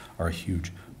mindfulness are a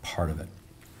huge part of it.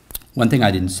 One thing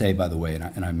I didn't say, by the way,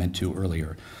 and I meant to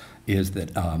earlier, is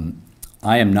that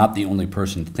I am not the only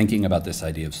person thinking about this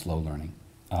idea of slow learning,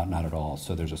 not at all.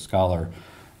 So there's a scholar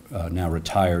now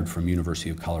retired from University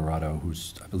of Colorado,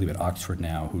 who's, I believe, at Oxford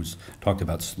now, who's talked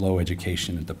about slow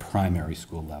education at the primary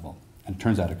school level. And it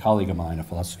turns out a colleague of mine, a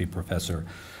philosophy professor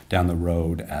down the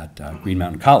road at Green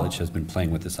Mountain College, has been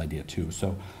playing with this idea too.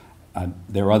 So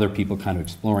there are other people kind of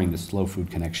exploring this slow food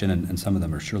connection, and some of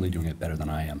them are surely doing it better than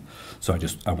I am. So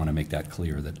I want to make that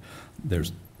clear, that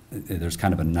there's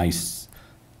kind of a nice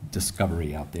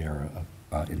discovery out there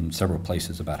in several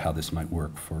places about how this might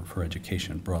work for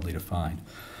education, broadly defined.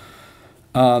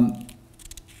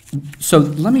 So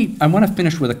I want to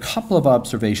finish with a couple of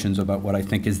observations about what I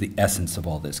think is the essence of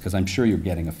all this, because I'm sure you're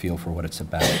getting a feel for what it's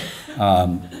about.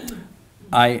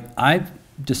 I've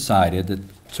decided that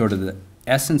sort of the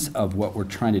essence of what we're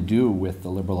trying to do with the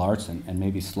liberal arts and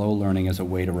maybe slow learning as a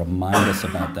way to remind us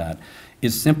about that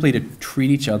is simply to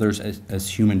treat each other as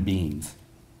human beings.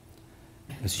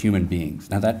 As human beings.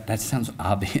 Now that sounds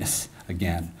obvious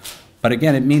again, but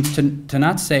again it means to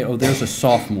not say, oh, there's a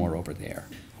sophomore over there,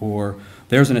 or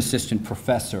there's an assistant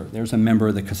professor, there's a member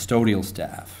of the custodial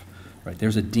staff, right?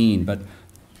 There's a dean, but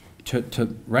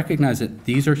to recognize that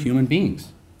these are human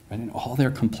beings, right, in all their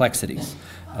complexities.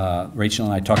 Rachel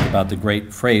and I talked about the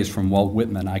great phrase from Walt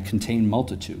Whitman, I contain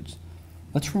multitudes.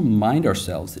 Let's remind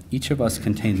ourselves that each of us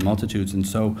contains multitudes, and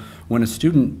so when a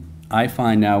student, I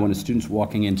find now when a student's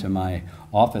walking into my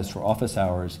office for office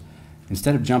hours,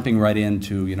 instead of jumping right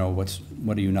into,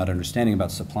 what are you not understanding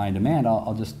about supply and demand,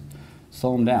 I'll just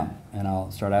slow them down and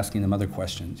I'll start asking them other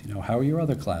questions. How are your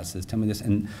other classes? Tell me this.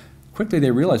 And quickly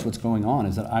they realize what's going on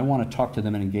is that I want to talk to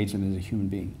them and engage them as a human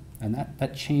being. And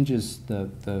that changes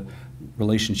the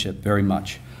relationship very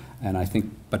much. And I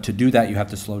think, but to do that, you have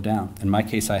to slow down. In my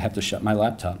case, I have to shut my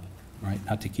laptop, right?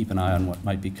 Not to keep an eye on what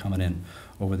might be coming in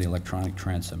over the electronic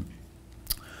transom.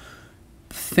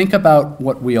 Think about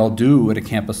what we all do at a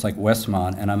campus like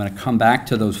Westmont, and I'm going to come back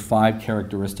to those 5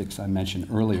 characteristics I mentioned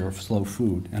earlier of slow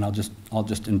food, and I'll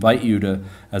just invite you to,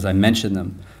 as I mention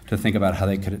them, to think about how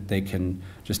they can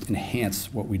just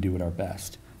enhance what we do at our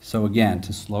best. So again,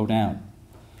 to slow down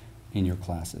in your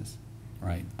classes,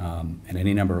 right, in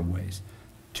any number of ways.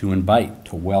 To invite,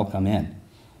 to welcome in,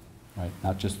 right,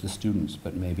 not just the students,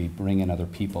 but maybe bring in other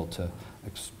people to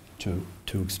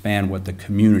expand what the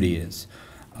community is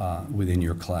within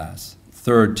your class.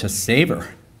 Third, to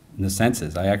savor in the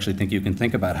senses. I actually think you can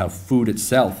think about how food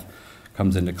itself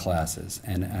comes into classes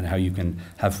and how you can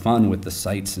have fun with the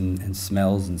sights and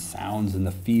smells and sounds and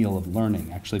the feel of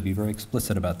learning. Actually be very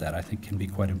explicit about that, I think can be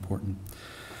quite important.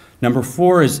 Number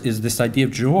 4 is this idea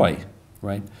of joy,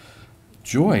 right?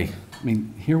 Joy. I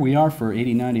mean, here we are for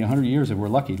 80, 90, 100 years if we're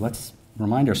lucky. Let's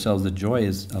remind ourselves that joy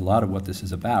is a lot of what this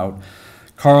is about.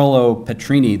 Carlo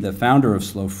Petrini, the founder of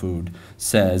Slow Food,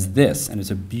 says this, and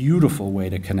it's a beautiful way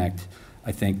to connect,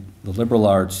 I think, the liberal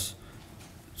arts,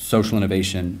 social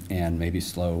innovation, and maybe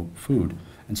slow food,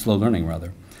 and slow learning,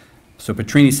 rather. So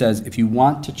Petrini says, if you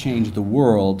want to change the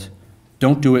world,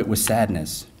 don't do it with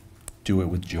sadness, do it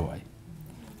with joy.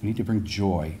 We need to bring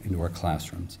joy into our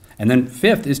classrooms. And then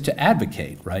 5th is to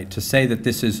advocate, right? To say that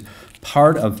this is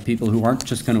part of people who aren't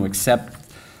just going to accept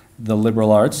the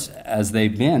liberal arts as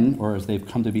they've been or as they've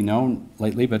come to be known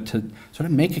lately, but to sort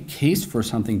of make a case for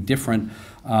something different,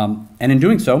 and in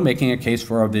doing so, making a case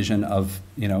for our vision of,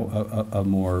 a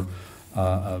more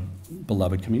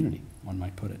beloved community, one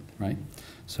might put it, right?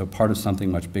 So part of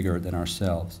something much bigger than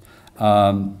ourselves.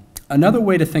 Another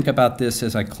way to think about this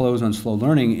as I close on slow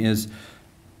learning is,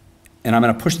 and I'm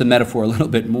going to push the metaphor a little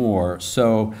bit more,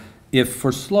 so if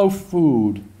for slow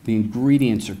food, the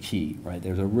ingredients are key, right?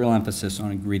 There's a real emphasis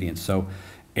on ingredients. So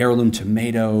heirloom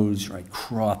tomatoes, right?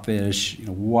 Crawfish,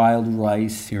 wild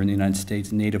rice here in the United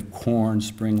States, native corn,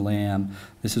 spring lamb.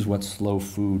 This is what slow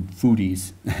food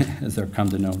foodies, as they're come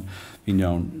to be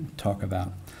known, talk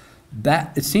about.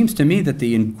 that it seems to me that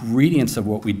the ingredients of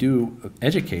what we do,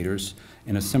 educators,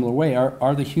 in a similar way,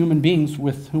 are the human beings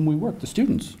with whom we work, the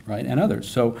students, right, and others.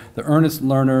 So the earnest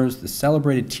learners, the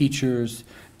celebrated teachers,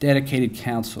 dedicated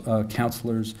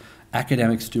counselors,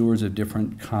 academic stewards of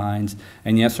different kinds,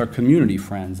 and yes, our community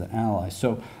friends and allies.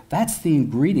 So that's the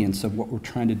ingredients of what we're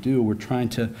trying to do. We're trying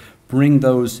to bring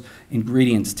those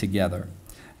ingredients together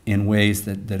in ways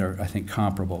that are, I think,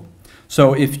 comparable.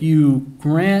 So if you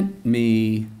grant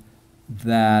me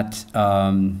that,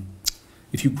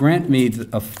 if you grant me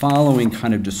a following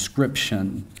kind of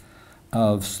description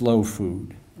of slow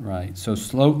food, right? So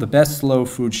the best slow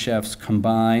food chefs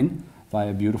combine,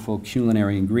 via beautiful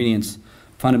culinary ingredients,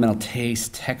 fundamental tastes,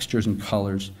 textures, and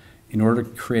colors in order to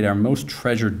create our most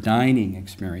treasured dining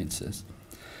experiences.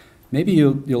 Maybe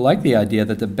you'll like the idea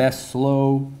that the best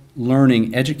slow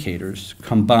learning educators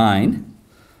combine,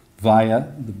 via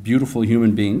the beautiful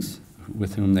human beings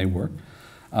with whom they work,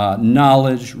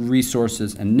 knowledge,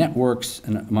 resources, and networks,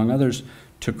 and among others,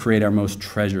 to create our most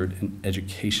treasured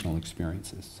educational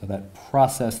experiences. So that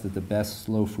process that the best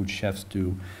slow food chefs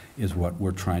do is what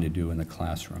we're trying to do in the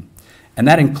classroom. And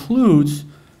that includes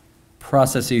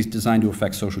processes designed to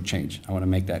affect social change. I want to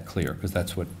make that clear, because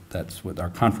that's what our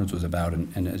conference was about,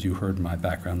 and as you heard in my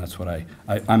background, that's what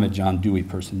I'm a John Dewey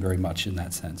person very much in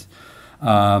that sense.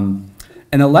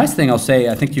 And the last thing I'll say,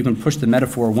 I think you can push the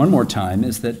metaphor one more time,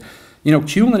 is that, you know,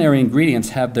 culinary ingredients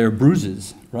have their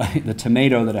bruises, right? The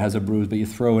tomato that has a bruise, but you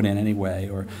throw it in anyway,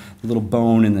 or the little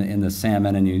bone in the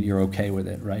salmon, and you're okay with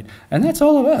it, right? And that's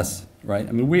all of us, right?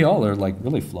 I mean, we all are like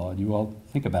really flawed. You all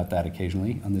think about that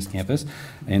occasionally on this campus,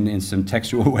 and in some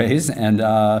textual ways, and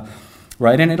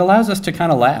right? And it allows us to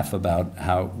kind of laugh about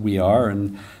how we are,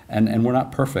 and we're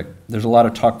not perfect. There's a lot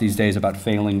of talk these days about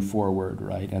failing forward,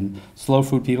 right? And slow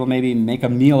food people maybe make a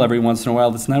meal every once in a while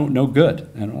that's no good,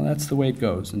 and well, that's the way it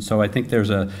goes. And so I think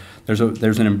there's an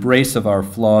embrace of our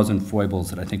flaws and foibles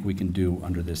that I think we can do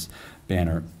under this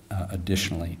banner.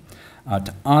 Additionally,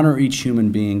 to honor each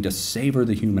human being, to savor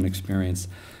the human experience.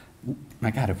 My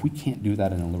God, if we can't do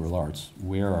that in the liberal arts,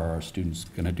 where are our students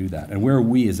going to do that? And where are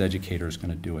we as educators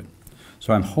going to do it?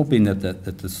 So I'm hoping that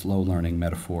the slow learning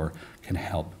metaphor can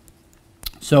help.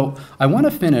 So I want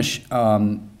to finish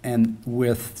and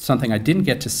with something I didn't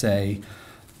get to say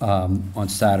on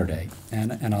Saturday,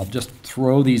 and I'll just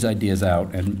throw these ideas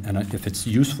out, and if it's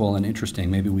useful and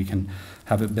interesting, maybe we can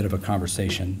have a bit of a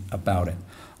conversation about it.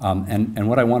 And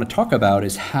what I want to talk about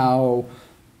is how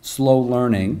slow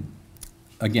learning,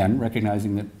 again,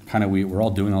 recognizing that kind of we're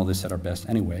all doing all this at our best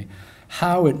anyway,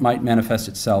 how it might manifest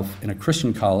itself in a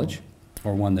Christian college,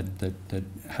 or one that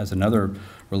has another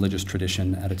religious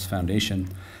tradition at its foundation,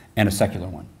 and a secular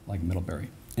one, like Middlebury.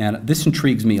 And this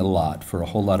intrigues me a lot for a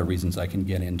whole lot of reasons I can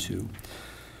get into.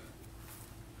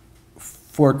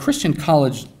 For a Christian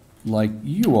college like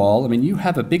you all, I mean, you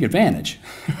have a big advantage,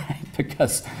 right?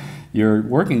 Because you're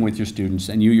working with your students,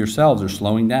 and you yourselves are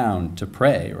slowing down to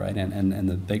pray, right? And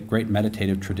the big, great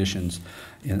meditative traditions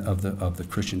of the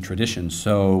Christian tradition.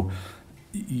 So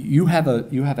you have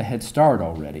a head start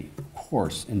already, of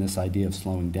course, in this idea of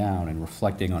slowing down and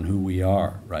reflecting on who we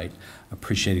are, right?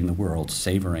 Appreciating the world,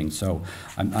 savoring. So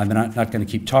I'm not going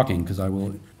to keep talking, because I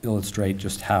will illustrate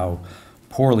just how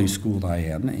poorly schooled I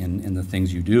am in the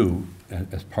things you do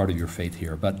as part of your faith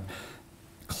here. But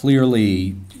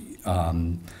clearly,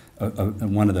 one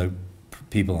of the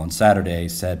people on Saturday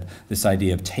said this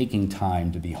idea of taking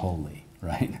time to be holy,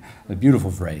 right? A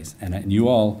beautiful phrase. And you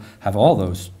all have all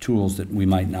those tools that we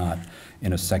might not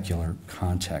in a secular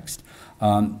context.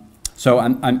 So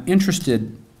I'm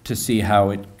interested to see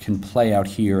how it can play out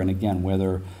here, and again,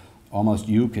 whether almost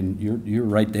you're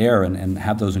right there and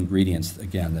have those ingredients,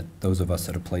 again, that those of us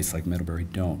at a place like Middlebury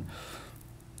don't.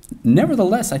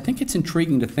 Nevertheless, I think it's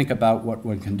intriguing to think about what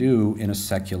one can do in a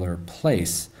secular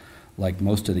place, like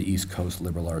most of the East Coast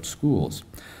liberal arts schools.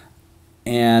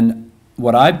 And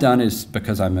what I've done is,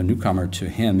 because I'm a newcomer to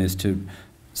him, is to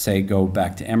say, go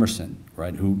back to Emerson,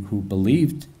 right, who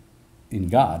believed in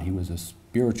God. He was a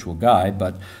spiritual guy,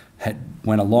 but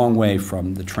went a long way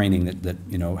from the training that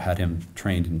had him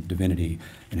trained in divinity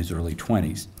in his early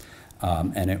 20s.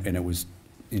 And it was,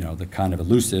 the kind of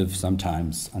elusive,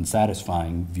 sometimes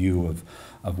unsatisfying view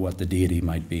of what the deity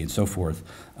might be and so forth,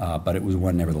 but it was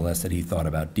one, nevertheless, that he thought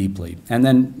about deeply. And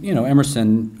then,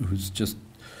 Emerson, who's just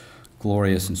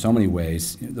glorious in so many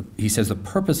ways, he says the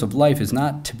purpose of life is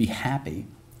not to be happy,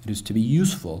 it is to be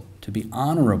useful, to be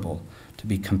honorable, to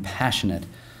be compassionate,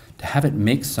 to have it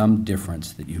make some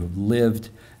difference, that you have lived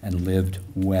and lived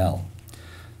well.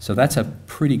 So that's a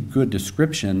pretty good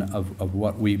description of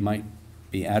what we might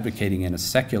be advocating in a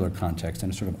secular context, in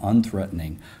a sort of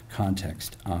unthreatening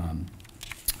context.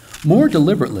 more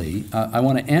deliberately, I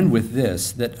want to end with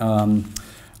this, that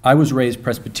I was raised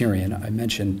Presbyterian. I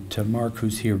mentioned to Mark,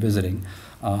 who's here visiting,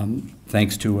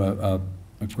 thanks to a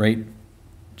great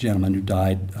gentleman who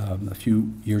died a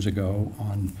few years ago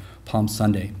on Palm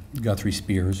Sunday, Guthrie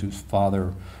Spears, whose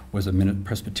father was a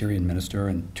Presbyterian minister,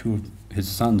 and two of his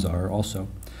sons are also.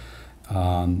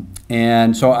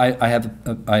 And so I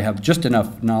have just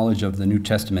enough knowledge of the New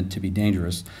Testament to be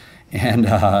dangerous. And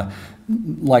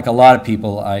like a lot of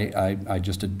people, I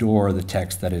just adore the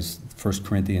text that is 1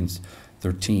 Corinthians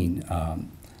 13.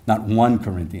 Not 1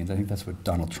 Corinthians, I think that's what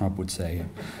Donald Trump would say.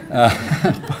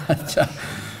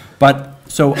 But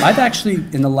so I've actually,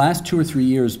 in the last 2 or 3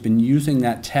 years, been using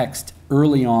that text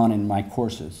early on in my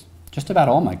courses, just about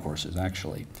all my courses,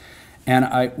 actually.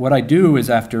 And what I do is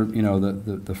after,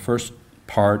 the first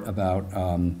part about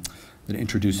that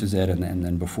introduces it, and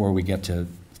then before we get to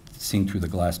seeing through the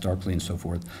glass darkly and so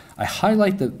forth, I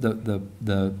highlight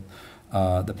the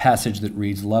passage that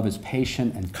reads, "Love is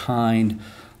patient and kind.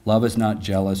 Love is not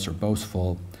jealous or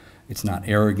boastful. It's not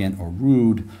arrogant or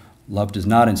rude. Love does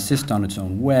not insist on its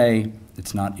own way.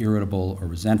 It's not irritable or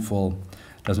resentful.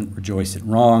 It doesn't rejoice in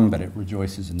wrong, but it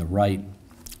rejoices in the right.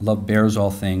 Love bears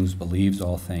all things, believes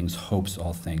all things, hopes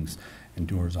all things,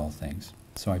 endures all things."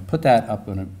 So I put that up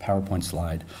on a PowerPoint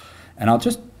slide, and we'll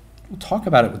talk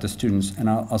about it with the students, and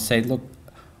I'll say, look,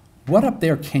 what up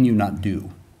there can you not do?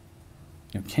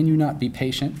 Can you not be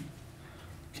patient?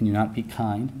 Can you not be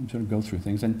kind? And sort of go through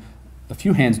things, and a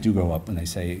few hands do go up when they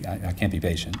say, I can't be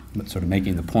patient, but sort of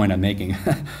making the point I'm making.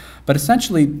 But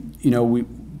essentially,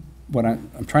 what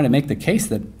I'm trying to make the case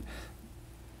that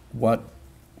what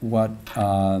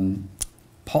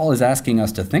Paul is asking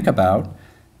us to think about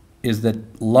is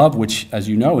that love, which, as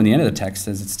you know, in the end of the text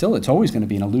says it's always going to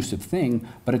be an elusive thing,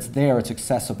 but it's there, it's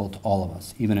accessible to all of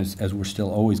us, even as we're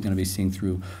still always going to be seeing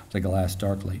through the glass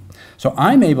darkly. So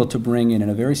I'm able to bring in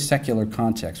a very secular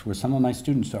context where some of my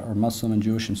students are Muslim and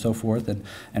Jewish and so forth,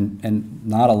 and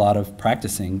not a lot of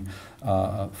practicing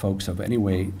folks of any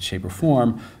way, shape, or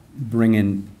form bring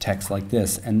in texts like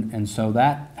this. And so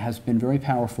that has been very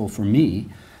powerful for me,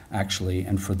 actually,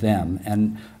 and for them.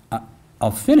 And I'll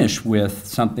finish with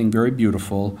something very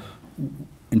beautiful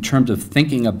in terms of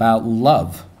thinking about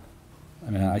love. I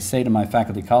mean, I say to my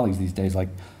faculty colleagues these days, like,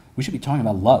 we should be talking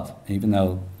about love, even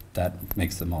though that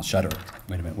makes them all shudder.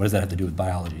 Wait a minute, what does that have to do with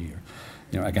biology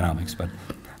or economics? But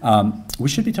we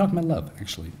should be talking about love,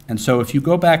 actually. And so if you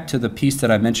go back to the piece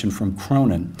that I mentioned from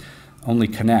Cronin, Only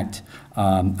Connect,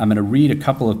 I'm going to read a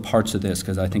couple of parts of this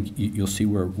because I think you'll see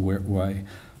why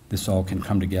this all can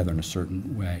come together in a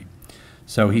certain way.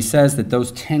 So he says that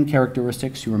those 10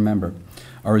 characteristics, you remember,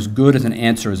 are as good as an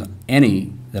answer as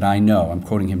any that I know, I'm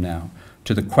quoting him now,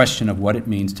 to the question of what it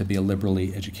means to be a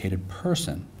liberally educated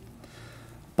person.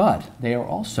 But they are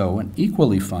also an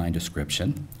equally fine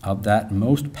description of that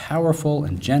most powerful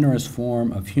and generous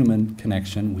form of human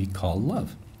connection we call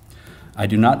love. I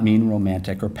do not mean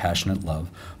romantic or passionate love,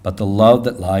 but the love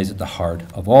that lies at the heart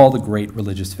of all the great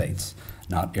religious faiths,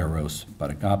 not eros,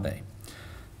 but agape.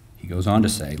 He goes on to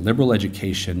say, liberal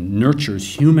education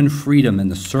nurtures human freedom in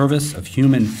the service of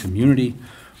human community,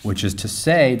 which is to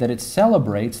say that it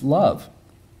celebrates love.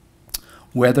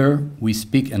 Whether we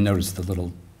speak, and notice the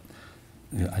little,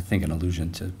 I think an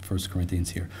allusion to 1 Corinthians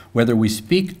here, whether we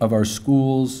speak of our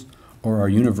schools or our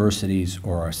universities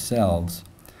or ourselves,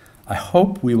 I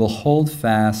hope we will hold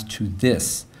fast to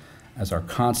this as our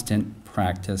constant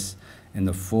practice in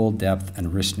the full depth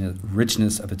and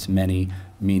richness of its many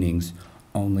meanings.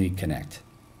 Only connect.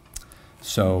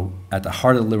 So at the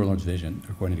heart of the liberal arts vision,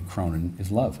 according to Cronin, is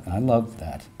love, and I love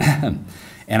that.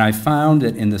 And I found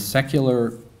that in the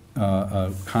secular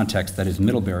context that is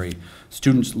Middlebury,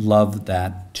 students love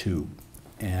that too.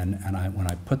 And when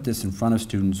I put this in front of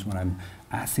students, when I'm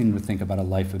asking them to think about a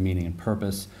life of meaning and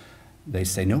purpose, they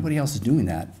say nobody else is doing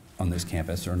that on this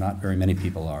campus, or not very many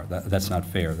people are. That's not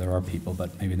fair. There are people,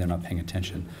 but maybe they're not paying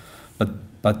attention.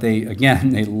 But they, again,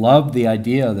 they love the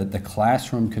idea that the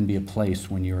classroom can be a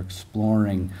place when you're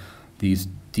exploring these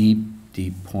deep,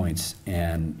 deep points,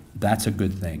 and that's a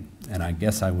good thing. And I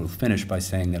guess I will finish by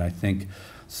saying that I think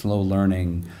slow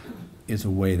learning is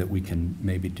a way that we can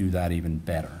maybe do that even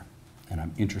better. And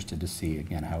I'm interested to see,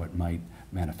 again, how it might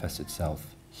manifest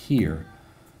itself here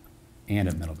and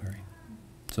at Middlebury.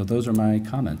 So those are my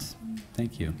comments.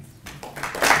 Thank you.